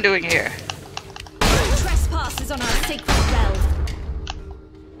skeleton doing here? Trespassers on our sacred realm.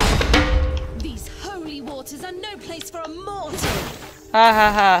 These holy waters are no place for a mortal. Ha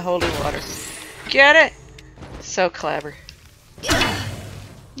ha ha, holy water. Get it? So clever.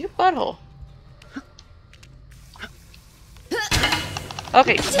 You butthole.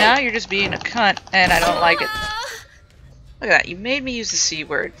 Okay, now you're just being a cunt, and I don't like it. Look at that, you made me use the C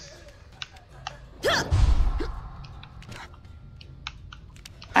word.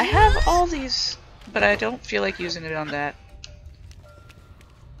 I have all these, but I don't feel like using it on that.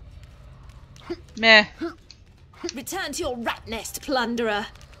 Meh. Return to your rat nest, plunderer.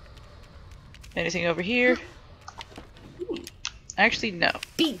 Anything over here? Actually, no.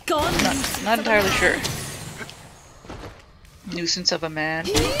 Be gone. Not entirely sure. Nuisance of a man.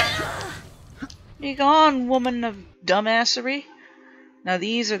 Be gone, woman of dumbassery. Now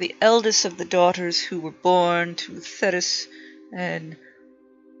these are the eldest of the daughters who were born to Thetis and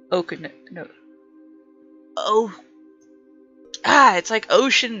Oh. It's like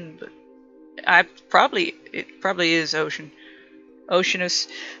ocean. But it probably is ocean. Oceanus.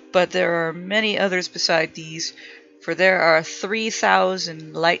 But there are many others beside these. For there are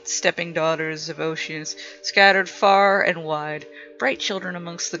 3,000 light-stepping daughters of Oceanus, scattered far and wide, bright children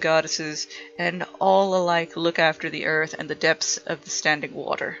amongst the goddesses, and all alike look after the earth and the depths of the standing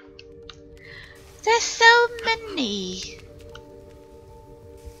water. There's so many.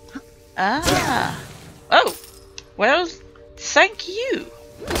 Ah. Oh. Well, thank you.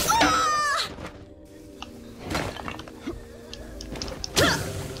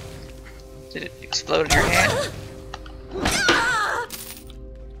 Did it explode in your hand?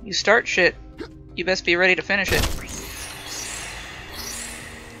 You start shit, you best be ready to finish it.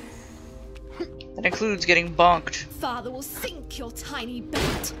 That includes getting bonked. Father will sink your tiny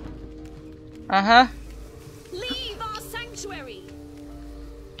boat. Uh-huh. Leave our sanctuary.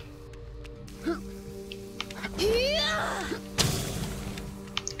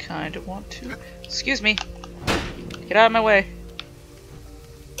 Kinda want to. Excuse me. Get out of my way.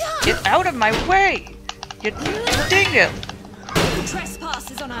 Get out of my way! You dingo!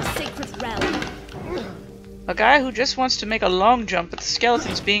 Trespasses on our sacred realm. A guy who just wants to make a long jump, but the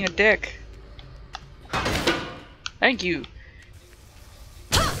skeleton's being a dick. Thank you.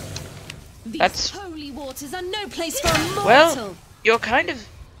 These holy waters are no place for a mortal. Well, you're kind of...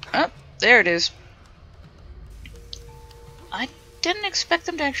 Oh, there it is. I didn't expect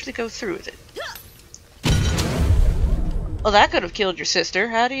them to actually go through with it. Well, that could have killed your sister.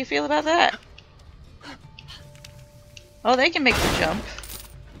 How do you feel about that? Oh, they can make the jump.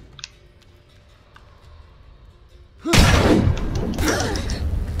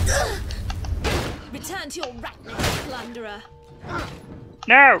 Return to your ratness, plunderer.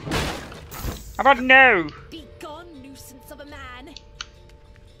 No! How about no? Be gone, nuisance of a man.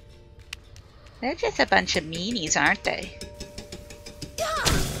 They're just a bunch of meanies, aren't they?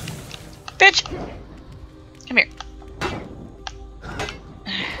 Bitch! Come here.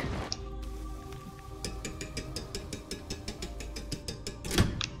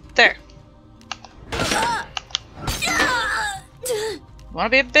 There. Wanna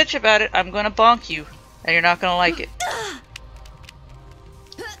be a bitch about it, I'm gonna bonk you. And you're not gonna like it.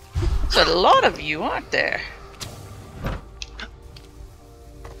 There's a lot of you, aren't there?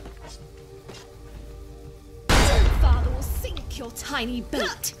 Father will sink your tiny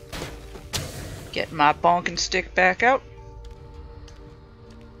boat. Get my bonking stick back out.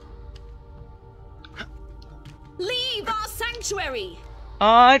 Leave our sanctuary!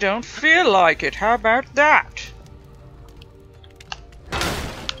 I don't feel like it. How about that?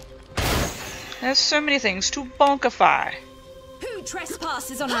 There's so many things to bonkify. Who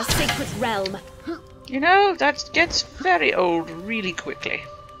trespasses on our sacred realm? You know, that gets very old really quickly.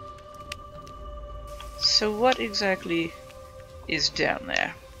 So what exactly is down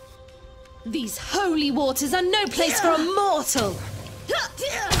there? These holy waters are no place for a mortal.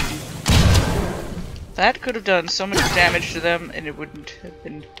 That could have done so much damage to them, and it wouldn't have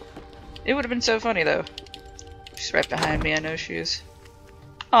been... It would have been so funny, though. She's right behind me, I know she is.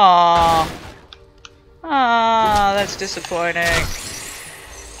 Aww. Ah, that's disappointing.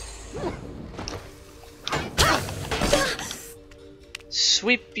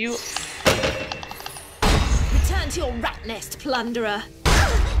 Sweep you. Return to your rat nest, plunderer.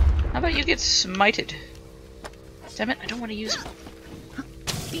 How about you get smited? Damn it, I don't want to use...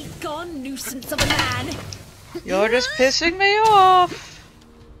 Be gone, nuisance of a man. You're just pissing me off.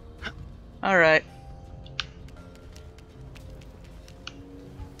 Alright.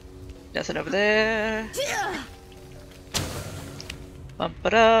 Nothing over there.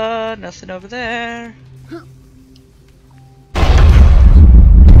 Bum-ba-da, nothing over there. How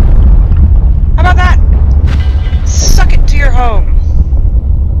about that? Suck it to your home.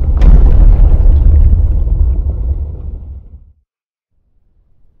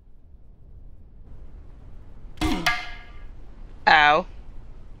 Ow.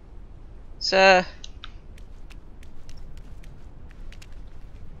 So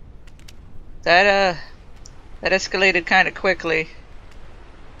that escalated kind of quickly.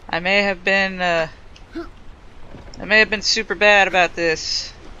 I may have been super bad about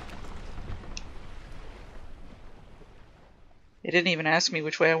this. They didn't even ask me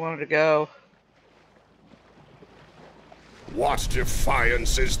which way I wanted to go. What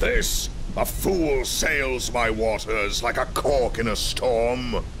defiance is this? A fool sails my waters like a cork in a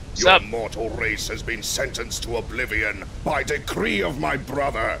storm. Your mortal race has been sentenced to oblivion by decree of my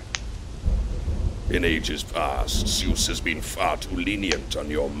brother. In ages past, Zeus has been far too lenient on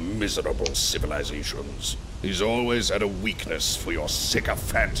your miserable civilizations. He's always had a weakness for your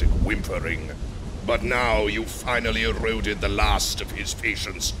sycophantic whimpering. But now you've finally eroded the last of his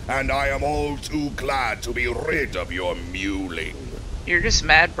patience, and I am all too glad to be rid of your mewling. You're just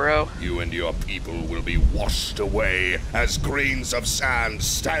mad, bro. You and your people will be washed away as grains of sand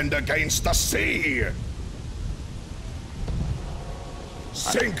stand against the sea.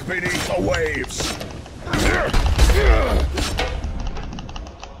 Sink beneath the waves.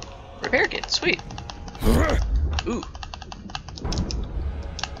 Repair kit, sweet. Ooh.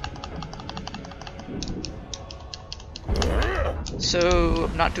 So,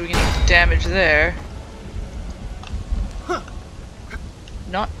 I'm not doing any damage there.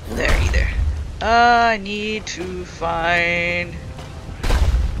 Not there either. I need to find...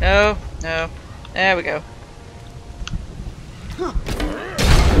 No, no. There we go.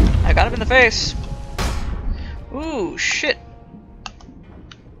 I got him in the face. Ooh, shit.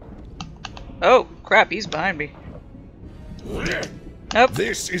 Oh, crap, he's behind me. Nope.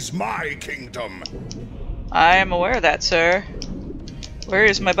 This is my kingdom. I am aware of that, sir. Where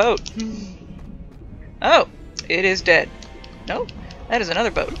is my boat? Oh, it is dead. No, that is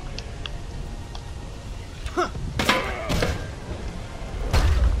another boat.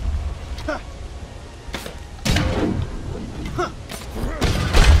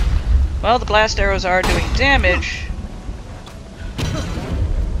 Well, the blast arrows are doing damage.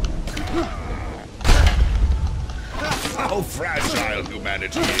 How fragile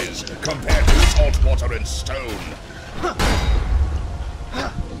humanity is compared to salt water and stone.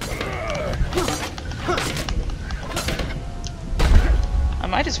 I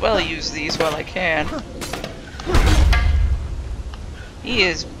might as well use these while I can. He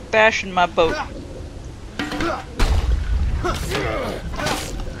is bashing my boat.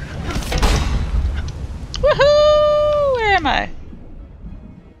 Woohoo! Where am I?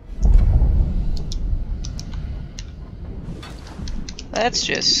 Let's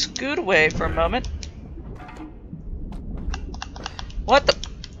just scoot away for a moment. What the?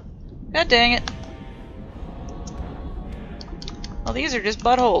 God dang it. Well, these are just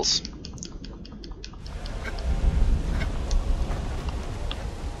buttholes.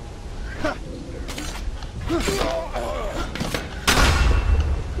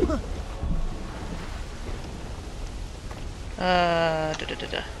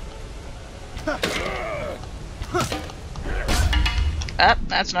 Ah,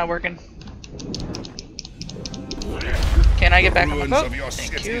 that's not working. Can I get back on the boat?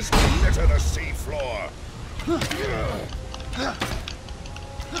 Thank you. Litter the sea floor.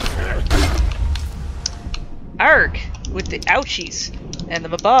 Arg! With the ouchies and the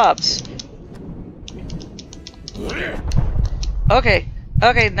mabobs. Okay,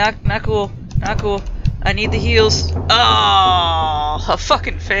 okay, not cool, not cool. I need the heals. Oh, a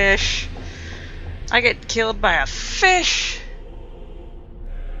fucking fish. I get killed by a fish.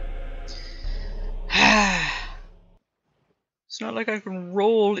 It's not like I can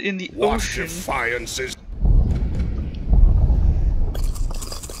roll in the ocean. Defiances.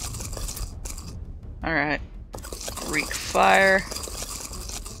 Alright. Greek fire.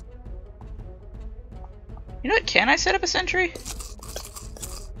 You know what? Can I set up a sentry?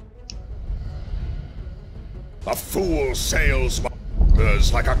 A fool sails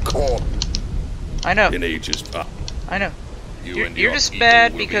like a corpse. I know. In ages past. I know. You're just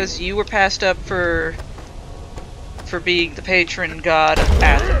bad because you were passed up for being the patron god of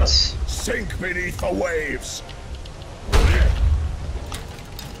Athens. Sink beneath the waves.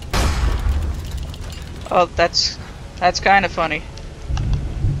 Oh, that's kind of funny.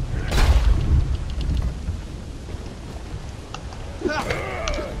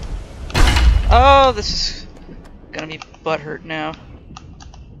 Oh, this is gonna be butthurt now.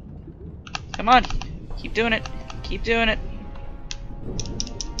 Come on, keep doing it. Keep doing it.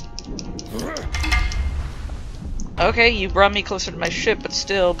 Okay, you brought me closer to my ship, but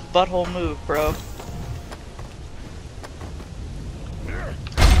still, butthole move, bro.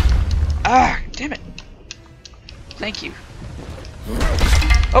 Ah, damn it. Thank you.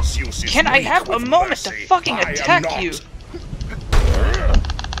 Oh, can I have a moment to fucking attack you?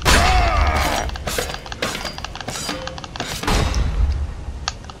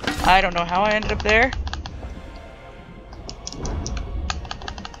 I don't know how I ended up there.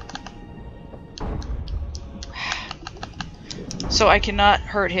 So I cannot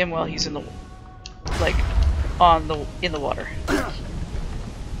hurt him while he's in the, like, in the water.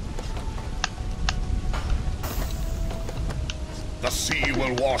 The sea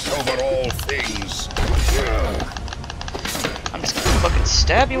will wash over all things. I'm just gonna fucking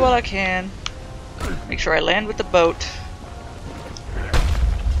stab you while I can. Make sure I land with the boat.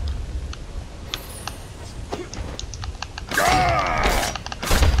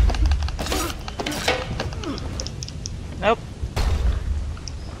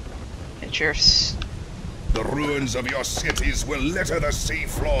 Cheers. The ruins of your cities will litter the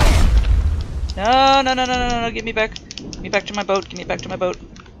seafloor. No, no, no, no, no, no, give me back. Give me back to my boat. Give me back to my boat.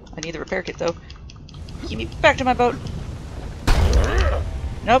 I need the repair kit, though. Give me back to my boat.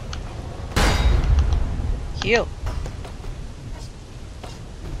 Nope. Heal.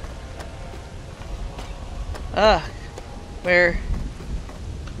 Where?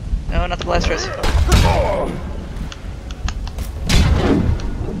 No, not the blast rest.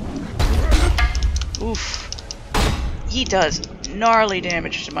 Oof. He does gnarly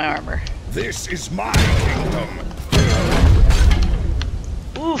damage to my armor. This is my kingdom.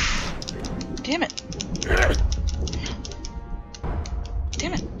 Oof. Damn it.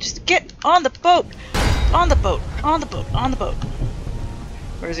 Damn it. Just get on the boat. On the boat. On the boat. On the boat.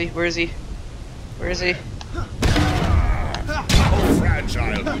 Where is he? Where is he? Where is he? How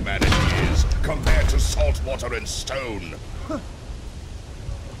fragile humanity is compared to salt water and stone.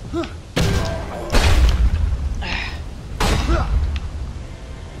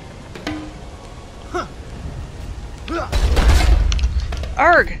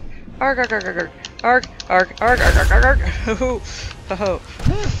 Arg! Arg, arg, arg, arg, arg, arg, arg, arg, arg, arg, arg, ho, ho.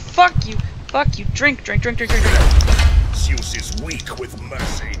 Fuck you! Fuck you! Drink, drink, drink, drink, drink, drink. Zeus is weak with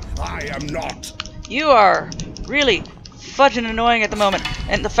mercy. I am not. You are really fudging annoying at the moment,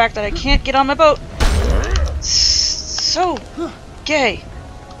 and the fact that I can't get on my boat. So gay.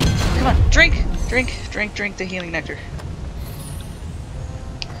 Come on, drink, drink, drink, drink the healing nectar.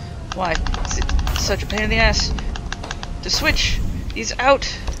 Why is it such a pain in the ass to switch these out?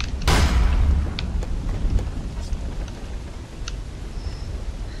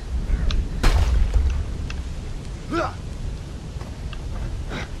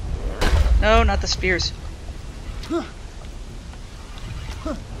 No, not the spears.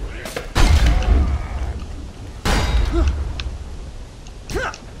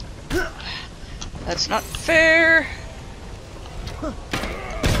 That's not fair.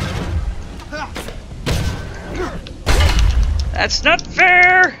 That's not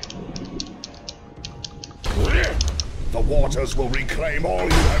fair. The waters will reclaim all you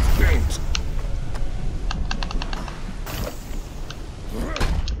have built.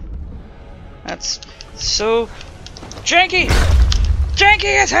 That's so janky!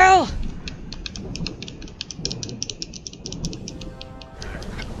 Janky as hell!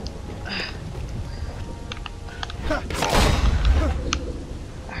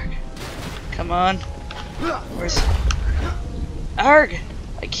 Come on. Where's... Arg!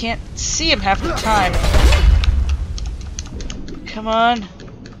 I can't see him half the time. Come on.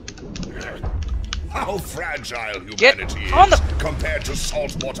 How fragile humanity Get on is the... compared to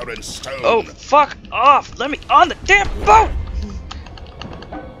salt water and stone. Oh, fuck off! Let me on the damn boat!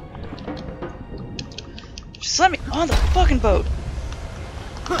 Just let me on the fucking boat.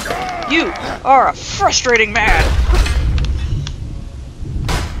 You are a frustrating man!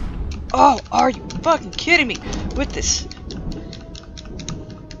 Oh, are you fucking kidding me with this?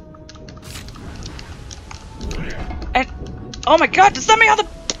 And, oh my god, just let me on the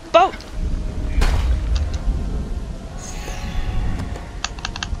boat!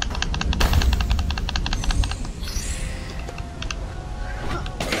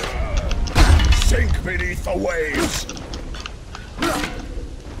 Sink beneath the waves.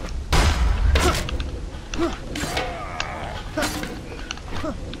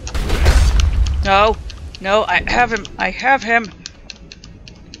 No, no, I have him. I have him.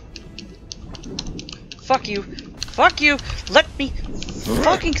 Fuck you. Fuck you. Let me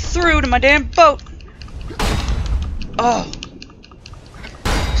fucking through to my damn boat. Oh.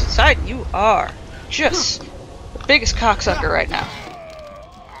 Poseidon, you are just the biggest cocksucker right now.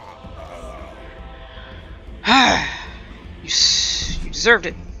 You deserved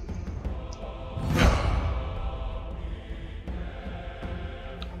it.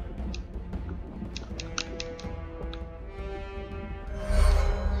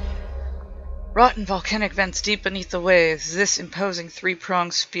 Rotten volcanic vents deep beneath the waves, this imposing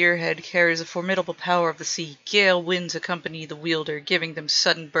three-pronged spearhead carries a formidable power of the sea. Gale winds accompany the wielder, giving them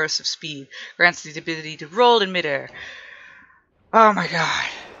sudden bursts of speed, grants the ability to roll in midair. Oh my god.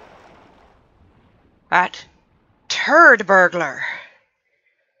 That turd burglar.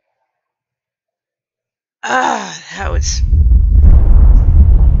 That was...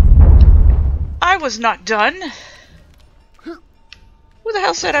 I was not done. Who the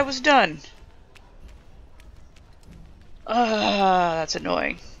hell said I was done? That's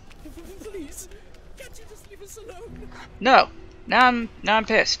annoying. Please, can't you just leave us alone? No. Now I'm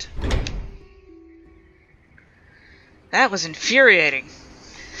pissed. That was infuriating.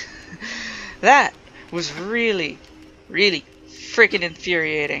 That was really, really freaking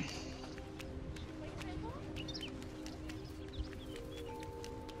infuriating.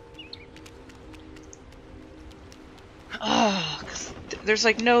 there's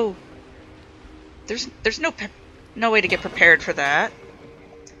like no... There's no way to get prepared for that.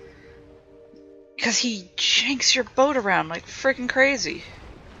 Because he janks your boat around like freaking crazy.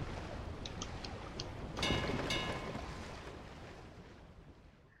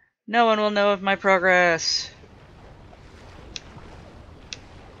 No one will know of my progress.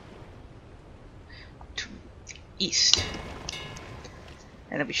 East.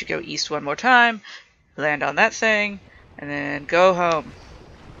 And then we should go east one more time, land on that thing, and then go home.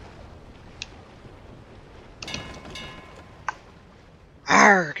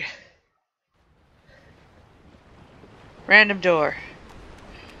 Arrgh! Random door.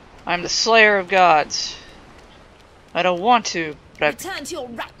 I'm the slayer of gods. I don't want to, but return to your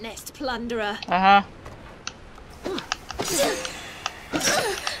rat nest, plunderer.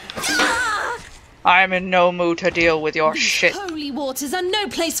 I'm in no mood to deal with your shit. Holy waters are no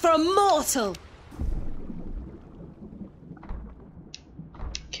place for a mortal.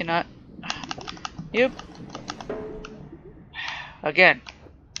 Cannot. Yep. Again.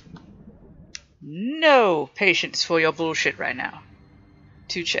 No patience for your bullshit right now.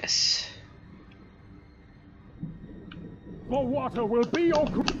 2 chests. The water will be your...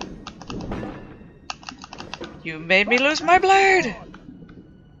 You made me lose my blade!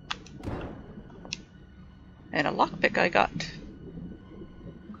 And a lockpick I got.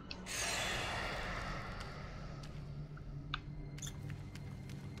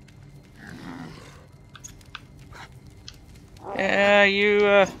 Yeah,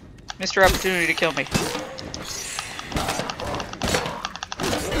 you, missed your opportunity to kill me.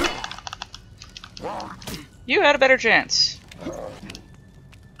 You had a better chance.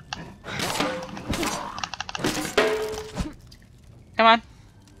 Come on.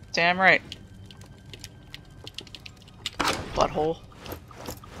 Damn right. Butthole.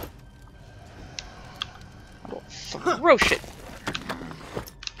 I will throw shit.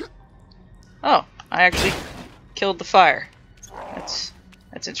 Oh, I actually killed the fire.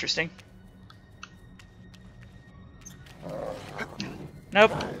 That's interesting.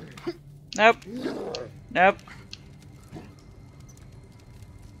 Nope. Nope. Nope.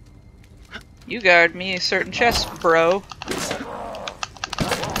 You guard me a certain chest, bro.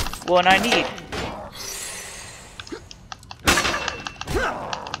 One I need.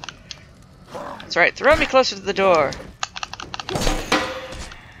 That's right, throw me closer to the door.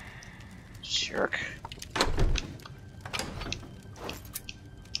 Jerk.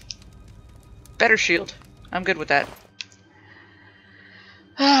 Better shield. I'm good with that.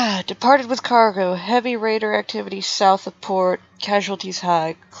 Departed with cargo. Heavy raider activity south of port. Casualties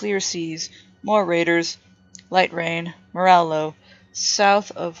high. Clear seas. More raiders. Light rain. Morale low.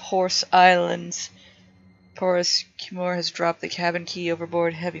 South of Horse Islands. Porous Kimor has dropped the cabin key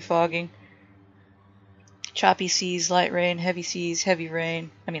overboard. Heavy fogging. Choppy seas. Light rain. Heavy seas. Heavy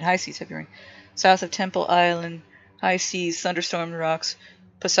rain. High seas. Heavy rain. South of Temple Island. High seas. Thunderstorm rocks.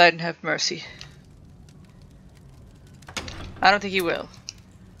 Poseidon have mercy. I don't think he will.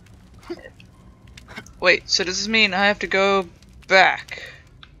 Wait, so does this mean I have to go back?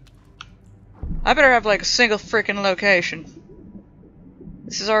 I better have like a single freaking location.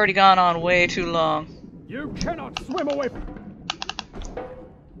 This has already gone on way too long. You cannot swim away.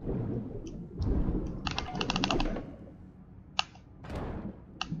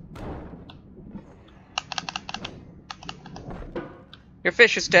 Your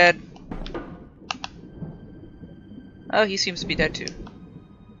fish is dead. Oh, he seems to be dead too.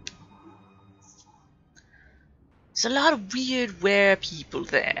 There's a lot of weird, rare people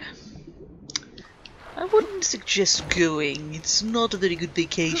there. I wouldn't suggest going. It's not a very good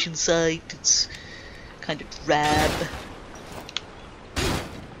vacation site. It's kind of drab.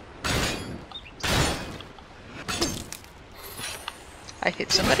 I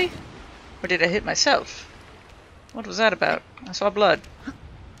hit somebody? Or did I hit myself? What was that about? I saw blood.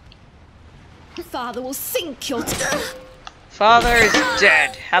 Father will sink your... Father is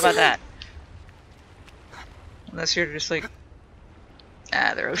dead. How about that? Unless you're just like...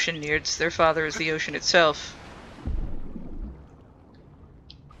 they're ocean nerds. Their father is the ocean itself.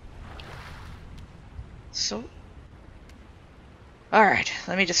 So... Alright,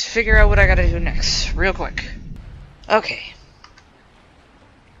 let me just figure out what I gotta do next, real quick. Okay.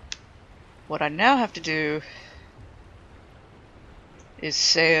 What I now have to do... is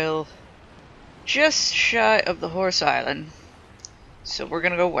sail... just shy of the Horse Island. So we're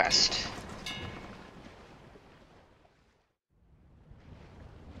gonna go west.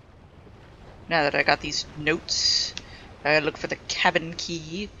 Now that I got these notes, I gotta look for the cabin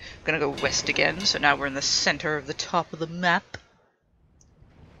key. I'm gonna go west again, so now we're in the center of the top of the map.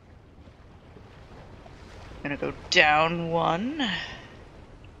 Gonna go down one.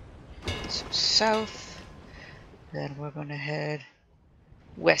 So south. Then we're gonna head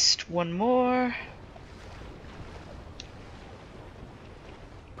west one more.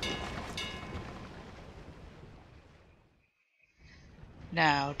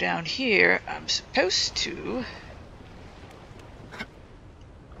 Now down here I'm supposed to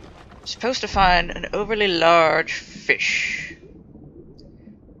find an overly large fish.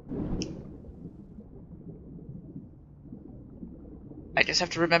 I just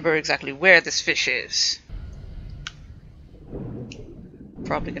have to remember exactly where this fish is.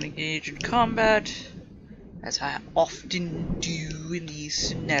 Probably gonna engage in combat, as I often do in these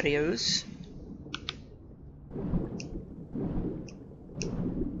scenarios.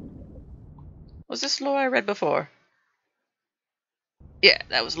 Was this lore I read before? Yeah,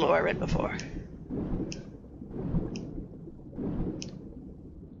 that was lore I read before.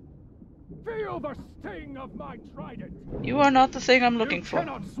 Feel the sting of my trident. You are not the thing I'm looking for. You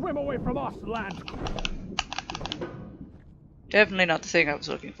cannot swim away from us, lad. Definitely not the thing I was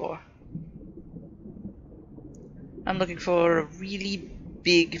looking for. I'm looking for a really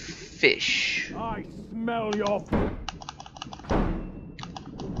big fish. I smell your...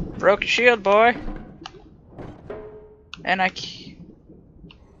 Broke your shield, boy. And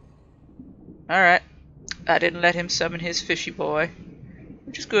Alright. I didn't let him summon his fishy boy.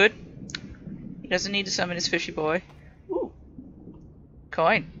 Which is good. He doesn't need to summon his fishy boy. Ooh.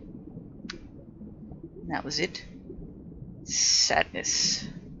 Coin. And that was it. Sadness.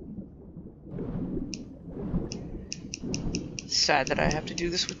 Sad that I have to do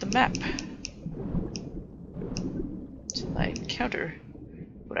this with the map. Until I encounter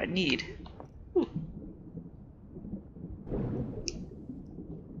what I need. Ooh.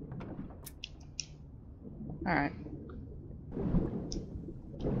 Alright.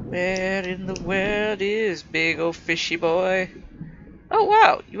 Where in the world is big old fishy boy? Oh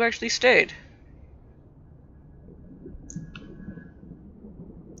wow, you actually stayed.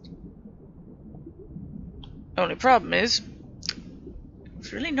 Only problem is,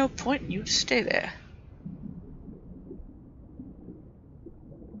 there's really no point in you to stay there.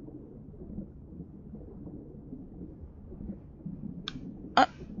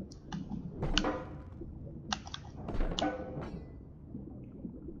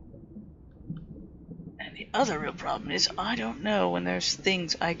 And the other real problem is, I don't know when there's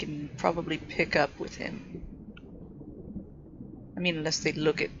things I can probably pick up with him. I mean, unless they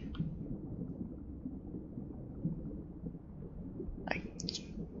look at...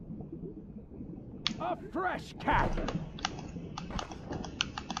 A fresh cat.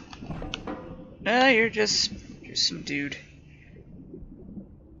 No, you're just some dude.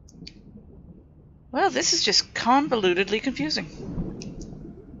 Well, this is just convolutedly confusing.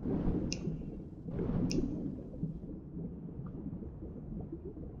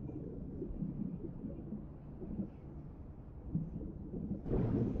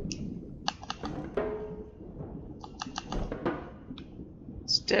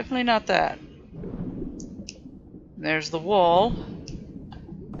 It's definitely not that. There's the wall.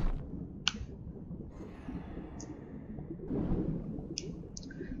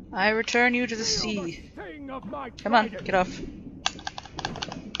 I return you to the sea. Come on, get off.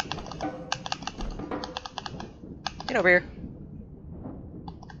 Get over here.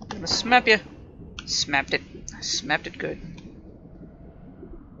 I'm gonna smap you. Smapped it. Smapped it good.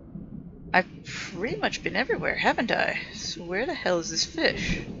 I've pretty much been everywhere, haven't I? So where the hell is this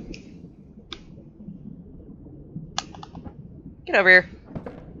fish? Get over here.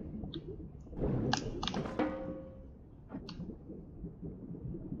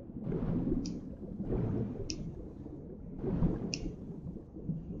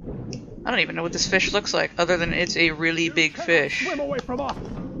 I don't even know what this fish looks like, other than it's a really big fish. Swim away from us.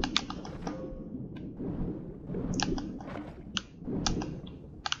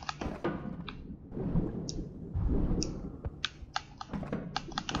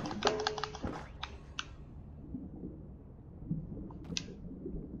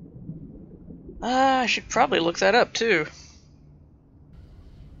 I should probably look that up too.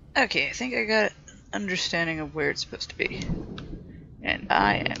 Okay, I think I got an understanding of where it's supposed to be. And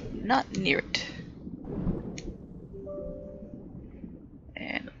I am not near it.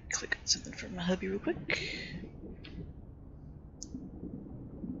 And let me click on something from my hubby real quick.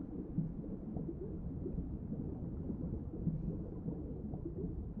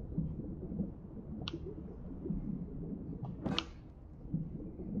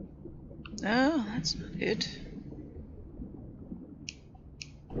 No, that's not it.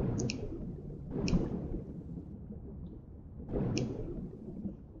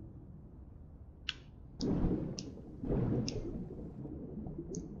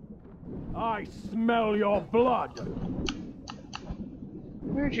 I smell your blood.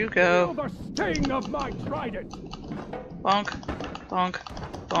 Where'd you go? Feel the sting of my trident. Bonk, bonk,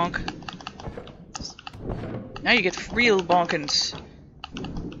 bonk. Now you get real bonkins.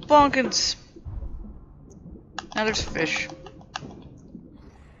 Bonkins! Now there's fish.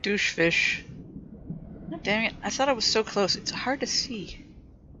 Douche fish. Oh, dang it, I thought I was so close. It's hard to see.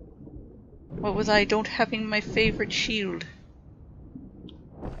 What with I don't having my favorite shield?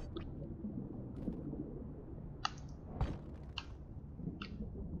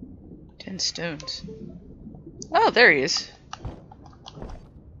 Stones. Oh, there he is.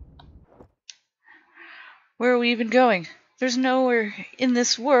 Where are we even going? There's nowhere in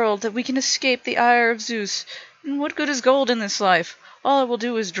this world that we can escape the ire of Zeus. And what good is gold in this life? All it will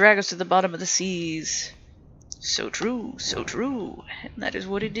do is drag us to the bottom of the seas. So true, so true. And that is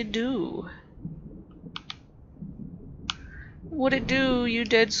what it did do. What'd it do, you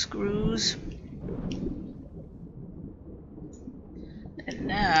dead screws? And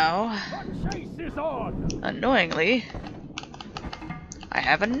now, annoyingly, I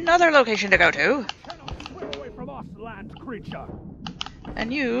have another location to go to.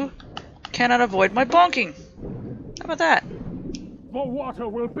 And you cannot avoid my bonking. How about that? The water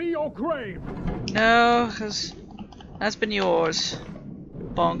will be your grave. No, because that's been yours.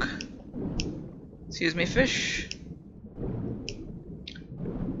 Bonk. Excuse me, fish.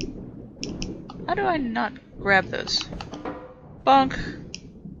 How do I not grab those? Bonk.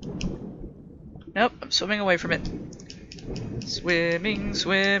 Nope, I'm swimming away from it. Swimming,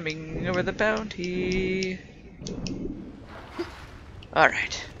 swimming over the bounty.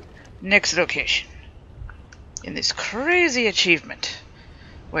 Alright. Next location. In this crazy achievement.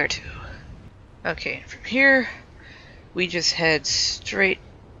 Where to? Okay, and from here, we just head straight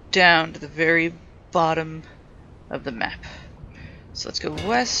down to the very bottom of the map. So let's go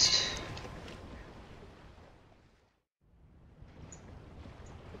west.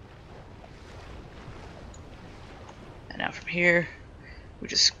 And now from here, we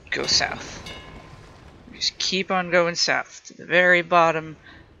just go south. We just keep on going south to the very bottom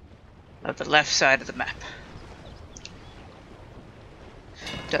of the left side of the map.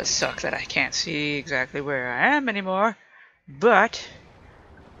 It does suck that I can't see exactly where I am anymore, but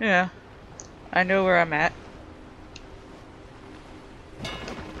yeah, I know where I'm at.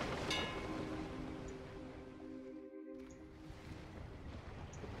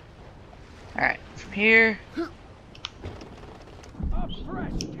 Alright, from here.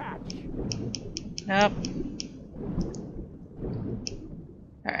 Nope.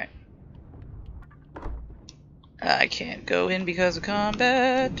 Alright. I can't go in because of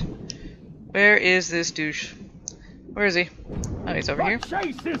combat. Where is this douche? Where is he? Oh, he's over here.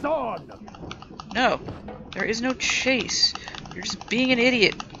 Chase is on. No, there is no chase. You're just being an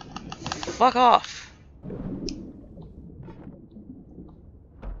idiot. Fuck off.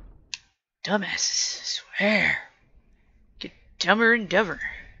 Dumbasses, I swear. Get dumber and dumber.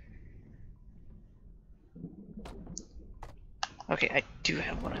 Okay, I do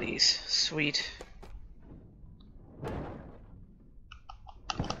have one of these. Sweet.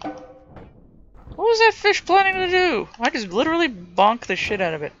 What was that fish planning to do? I just literally bonked the shit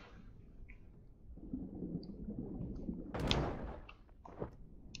out of it.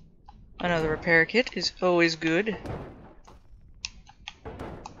 Another repair kit is always good.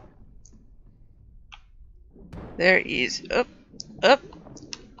 There is up.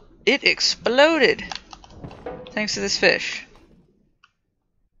 It exploded. Thanks to this fish.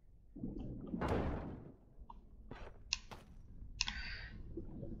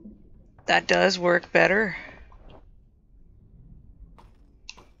 That does work better.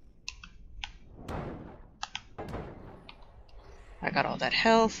 I got all that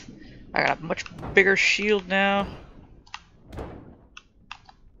health. I got a much bigger shield now.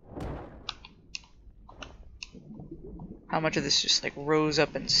 How much of this just like rose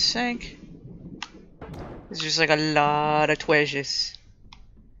up and sank? It's just like a lot of treasures.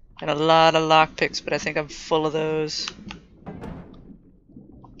 And a lot of lockpicks, but I think I'm full of those.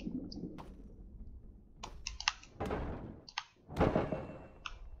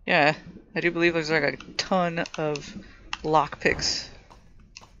 Yeah, I do believe there's like a ton of lockpicks.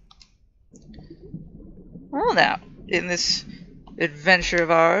 Well now, in this adventure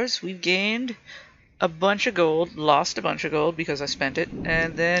of ours, we've gained a bunch of gold, lost a bunch of gold because I spent it,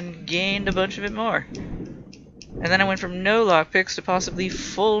 and then gained a bunch of it more. And then I went from no lockpicks to possibly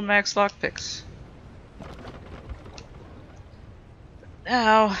full max lockpicks.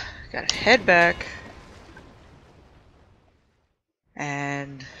 Now, gotta head back.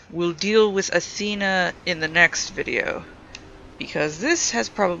 And we'll deal with Athena in the next video. because this has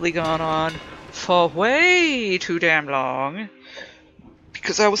probably gone on for way too damn long.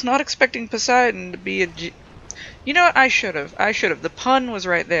 Because I was not expecting Poseidon to be a You know what? I should have. The pun was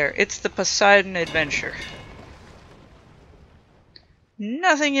right there. It's the Poseidon adventure.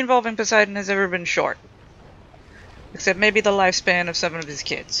 Nothing involving Poseidon has ever been short. Except maybe the lifespan of some of his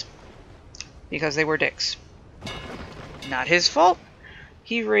kids. Because they were dicks. Not his fault.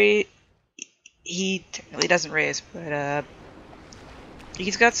 He technically doesn't raise, but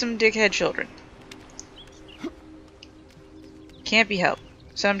he's got some dickhead children. Can't be helped.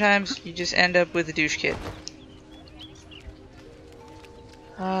 Sometimes you just end up with a douche kid.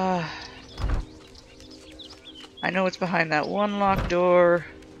 I know what's behind that one locked door.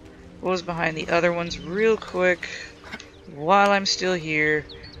 What was behind the other ones real quick. While I'm still here.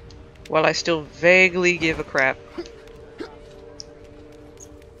 While I still vaguely give a crap.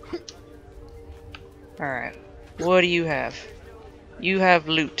 Alright. What do you have? You have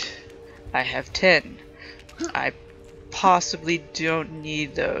loot. I have 10. I possibly don't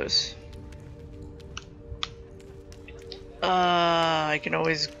need those. I can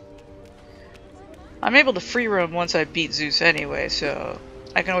always... I'm able to free roam once I beat Zeus anyway, so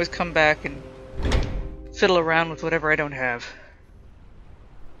I can always come back and fiddle around with whatever I don't have.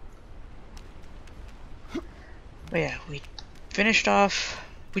 But yeah, we finished off...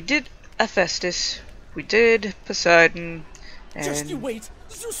 We did Hephaestus, we did Poseidon, and... Just you wait!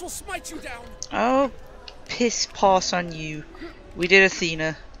 Zeus will smite you down! Oh, piss paws on you. We did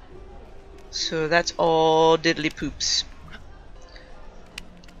Athena. So that's all diddly poops.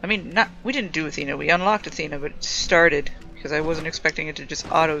 I mean, we didn't do Athena, we unlocked Athena, but it started, because I wasn't expecting it to just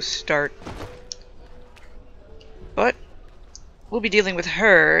auto-start. But, we'll be dealing with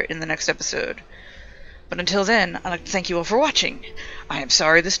her in the next episode. But until then, I'd like to thank you all for watching. I am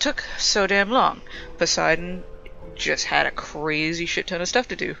sorry this took so damn long. Poseidon just had a crazy shit ton of stuff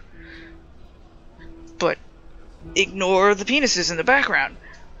to do. But, ignore the penises in the background.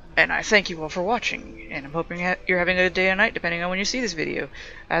 And I thank you all for watching, and I'm hoping you're having a good day or night depending on when you see this video.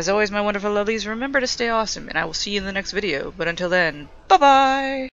 As always, my wonderful lovelies, remember to stay awesome, and I will see you in the next video. But until then, bye-bye!